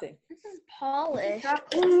consistency. This is polished.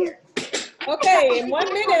 Okay, in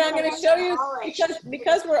 1 minute I'm going to show you,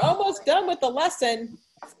 because we're almost done with the lesson,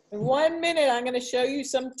 in 1 minute I'm going to show you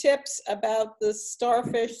some tips about the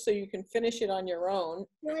starfish so you can finish it on your own.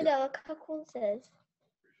 Linda, look how cool this is.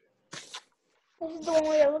 This is the one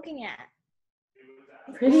we are looking at.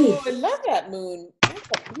 Pretty. Oh, I love that moon. That's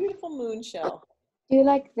a beautiful moon shell. Do you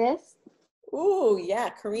like this? Ooh, yeah,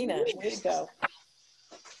 Karina, way to go.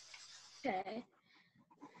 Okay.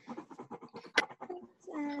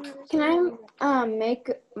 Can I make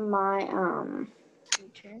my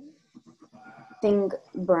thing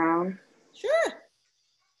brown? Sure.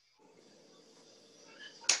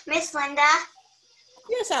 Miss Linda,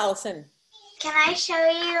 Yes, Allison. can I show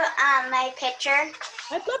you my picture?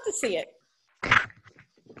 I'd love to see it.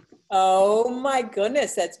 Oh my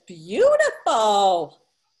goodness, that's beautiful.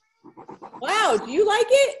 Wow, do you like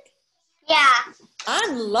it? Yeah.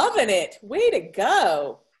 I'm loving it. Way to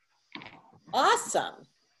go. Awesome.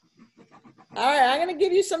 All right, I'm going to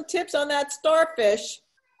give you some tips on that starfish.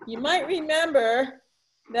 You might remember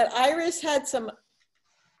that Iris had some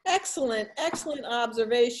excellent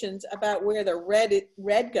observations about where the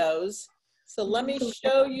red goes. So let me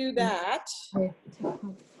show you that.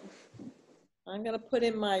 I'm going to put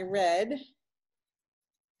in my red.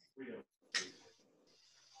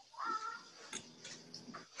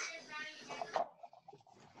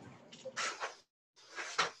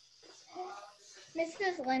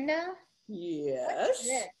 Mrs. Linda? Yes.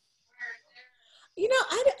 You know,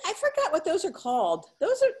 I forgot what those are called.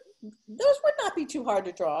 Those would not be too hard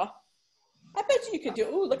to draw. I bet you could do,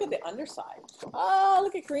 ooh, look at the underside. Oh,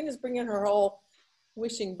 look at Karina's bringing her whole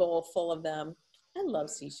wishing bowl full of them. I love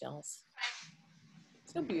seashells.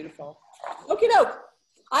 So beautiful. Okie doke.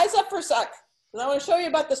 Eyes up for a sec. I want to show you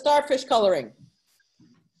about the starfish coloring.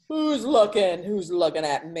 Who's looking? Who's looking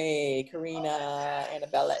at me? Karina,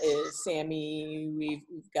 Annabella is, Sammy, we've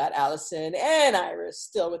got Allison and Iris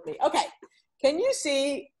still with me. Okay, can you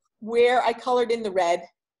see where I colored in the red?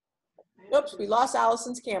 Oops, we lost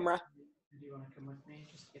Allison's camera.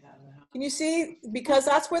 Can you see? Because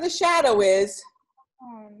that's where the shadow is.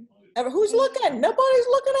 Who's looking? Nobody's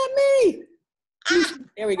looking at me.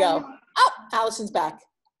 There we go. Oh, Allison's back.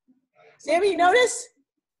 Sammy, you notice?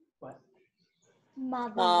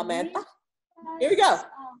 Mamanta. Here we go.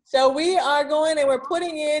 So we are going and we're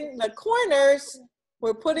putting in the corners.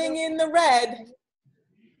 We're putting in the red.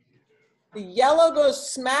 The yellow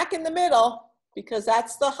goes smack in the middle because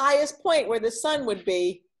that's the highest point where the sun would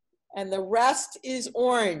be. And the rest is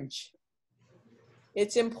orange.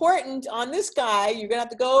 It's important on this guy, you're gonna have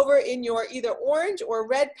to go over in your either orange or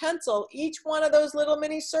red pencil, each one of those little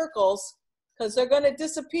mini circles, because they're gonna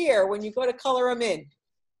disappear when you go to color them in.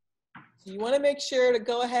 So you wanna make sure to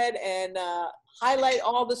go ahead and highlight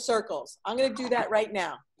all the circles. I'm gonna do that right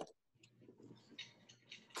now.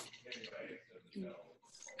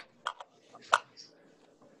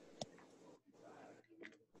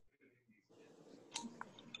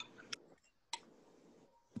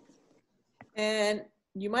 And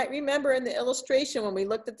you might remember in the illustration when we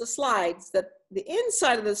looked at the slides that the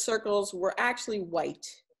inside of the circles were actually white.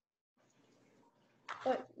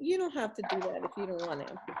 But you don't have to do that if you don't want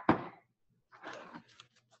to.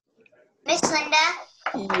 Miss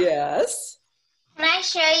Linda, Yes. Can I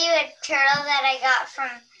show you a turtle that I got from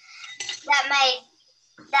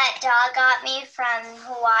that dog got me from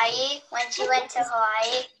Hawaii when she went to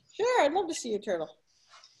Hawaii? Sure, I'd love to see your turtle.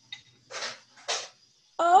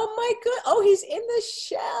 Oh my good. Oh, he's in the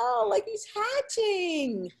shell, like he's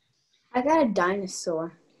hatching. I got a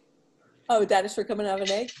dinosaur. Oh, dinosaur coming out of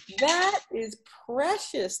an egg? That is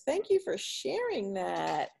precious. Thank you for sharing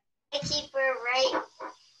that. I keep her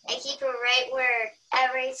right where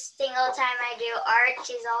every single time I do art,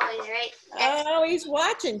 she's always right next. Oh, he's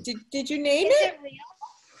watching. Did you name Is it? it real?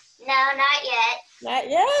 No, not yet. Not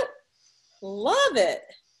yet? Love it.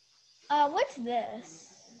 What's this?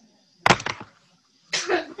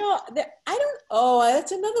 No, I don't. Oh,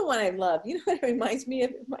 that's another one I love. You know what it reminds me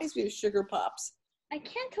of? It reminds me of Sugar Pops. I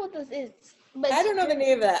can't tell what this is. But I don't know the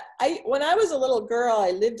name of that. When I was a little girl,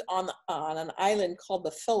 I lived on an island called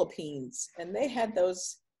the Philippines, and they had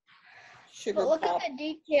those Sugar look Pop at the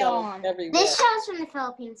detail shells on. everywhere. This show's from the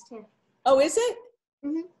Philippines too. Oh, is it?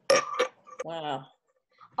 Mm-hmm. Wow.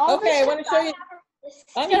 All Okay, I this want to show you.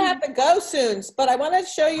 I'm gonna have to go soon, but I want to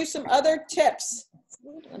show you some other tips.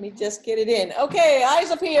 Let me just get it in. Okay,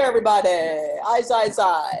 eyes up here, everybody. Eyes, eyes,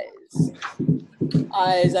 eyes.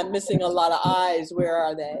 Eyes, I'm missing a lot of eyes. Where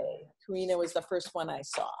are they? Karina was the first one I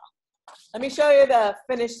saw. Let me show you the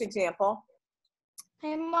finished example.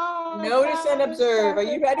 Hey, Mom. Notice and observe. Are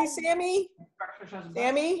you ready, Sammy?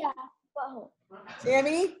 Sammy? Yeah. Whoa.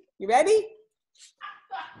 Sammy, you ready?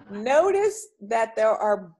 Notice that there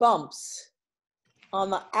are bumps on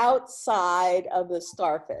the outside of the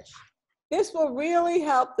starfish. This will really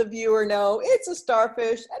help the viewer know it's a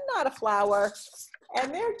starfish and not a flower.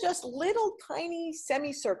 And they're just little tiny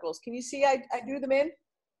semicircles. Can you see I drew them in?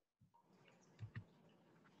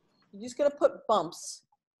 You're just gonna put bumps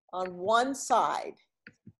on one side.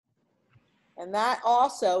 And that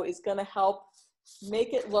also is gonna help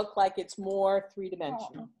make it look like it's more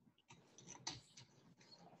three-dimensional.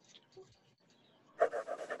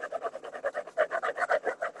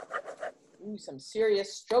 Ooh, some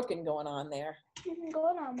serious stroking going on there. You can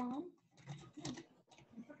go now, Mom.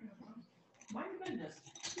 Mind your business.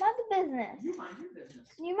 Mind the business. You mind your business.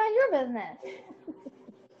 You mind your business.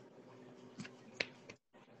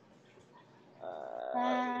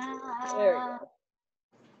 There we go.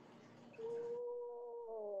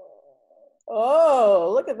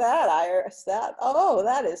 Oh, look at that, Iris.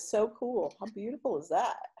 That is so cool. How beautiful is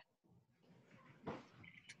that?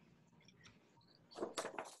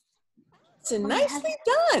 It's nicely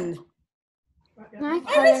done.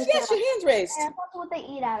 Iris, yes, your hand's raised. That's what they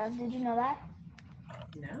eat out of. Did you know that?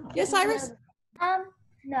 No. Yes, Iris?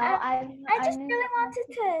 No, I just really wanted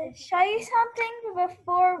to show you something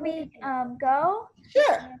before we go.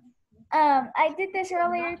 Sure. I did this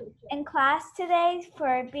earlier in class today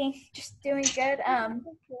for just doing good.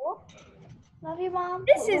 Love you, Mom.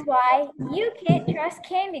 This is why you can't trust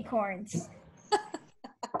candy corns.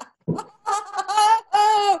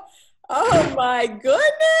 Oh my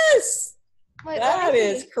goodness. Wait, that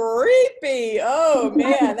is creepy. Oh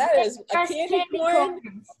man, that is a candy corn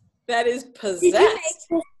that is possessed. Did you make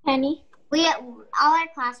this, Penny? All our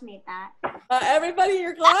class made that. Everybody in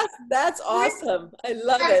your class? That's awesome. I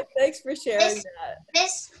love it. Thanks for sharing that.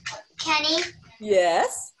 Miss Kenny,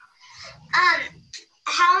 Yes.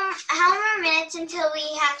 how more minutes until we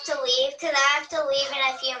have to leave? Because I have to leave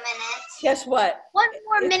in a few minutes. Guess what? One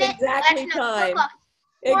more It's minute. exactly time.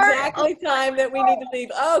 Exactly time that we need to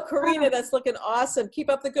leave. Oh, Karina, that's looking awesome.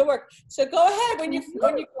 Keep up the good work. So go ahead. When you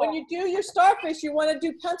do your starfish, you want to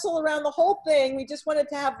do pencil around the whole thing. We just wanted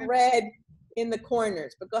to have red in the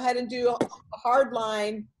corners, but go ahead and do a hard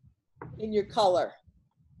line in your color.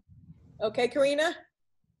 Okay, Karina?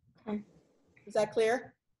 Is that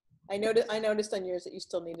clear? I noticed on yours that you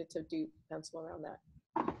still needed to do pencil around that.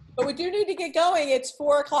 But we do need to get going. It's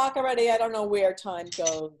 4 o'clock already. I don't know where time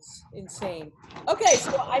goes. Insane. Okay,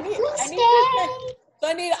 so I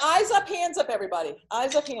need eyes up, hands up, everybody.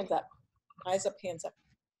 Eyes up, hands up. Eyes up, hands up.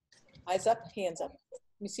 Eyes up, hands up.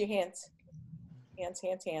 Let me see your hands. Hands,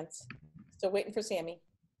 hands, hands. Still waiting for Sammy.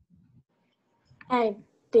 I've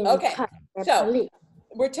been Okay, cut by so police.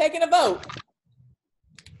 we're taking a vote.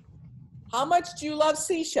 How much do you love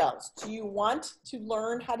seashells? Do you want to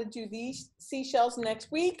learn how to do these seashells next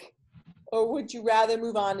week? Or would you rather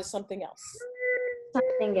move on to something else?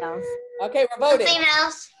 Something else. Okay, we're voting. Something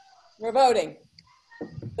else. We're voting.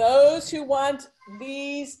 Those who want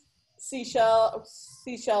these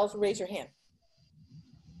seashells, raise your hand.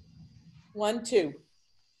 1, 2.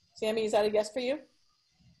 Sammy, is that a yes for you?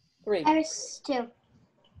 3. Iris too.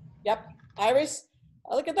 Yep. Iris,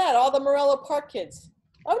 oh, look at that. All the Morello Park kids.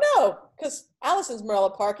 Oh no, because Allison's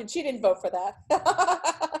Morello Park and she didn't vote for that.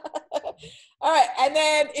 All right, and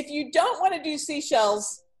then if you don't want to do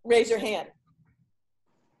seashells, raise your hand.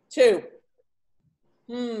 2.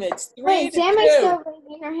 It's 3 Wait, to Sammy's 2. still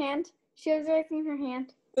raising her hand. She was raising her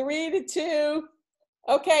hand. 3 to 2.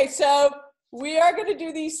 Okay, so we are going to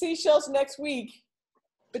do these seashells next week.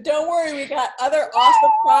 But don't worry, we got other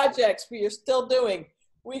awesome projects we are still doing.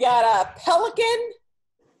 We got a pelican.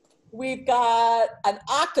 We've got an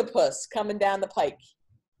octopus coming down the pike.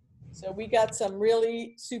 So we got some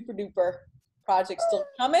really super duper projects still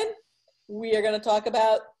coming. We are going to talk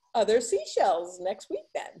about other seashells next week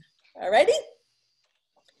then. All righty?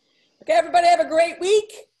 Okay, everybody have a great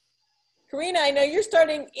week. Karina, I know you're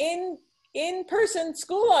starting in-person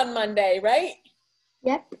school on Monday, right?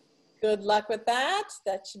 Yep. Good luck with that.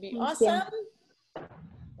 That should be Thank you. awesome.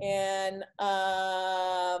 And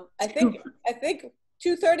I think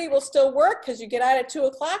 2:30 will still work because you get out at 2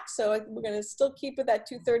 o'clock. So we're going to still keep with that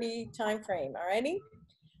 2:30 time frame. All righty.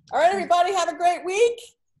 All right, everybody, have a great week.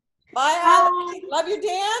 Bye, Allie. Love your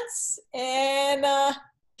dance. And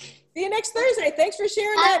see you next Thursday. Thanks for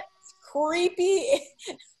sharing that creepy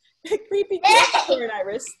character,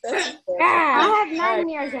 Iris. That's I have 9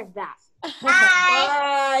 years of that.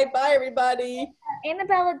 Bye. Bye, everybody.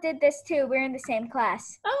 Annabella did this too. We're in the same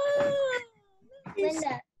class. Oh, nice.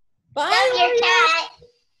 Linda. Bye, Love your Maria. cat.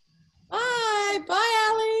 Bye.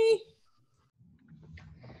 Bye,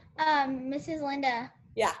 Allie. Mrs. Linda,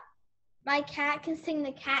 Yeah. my cat can sing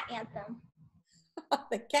the cat anthem.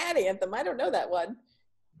 The cat anthem. I don't know that one.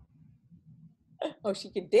 Oh,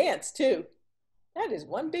 she can dance too. That is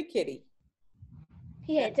one big kitty.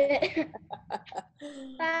 He hates it.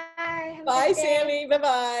 Bye. Have a Bye, good day. Sammy.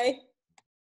 Bye-bye.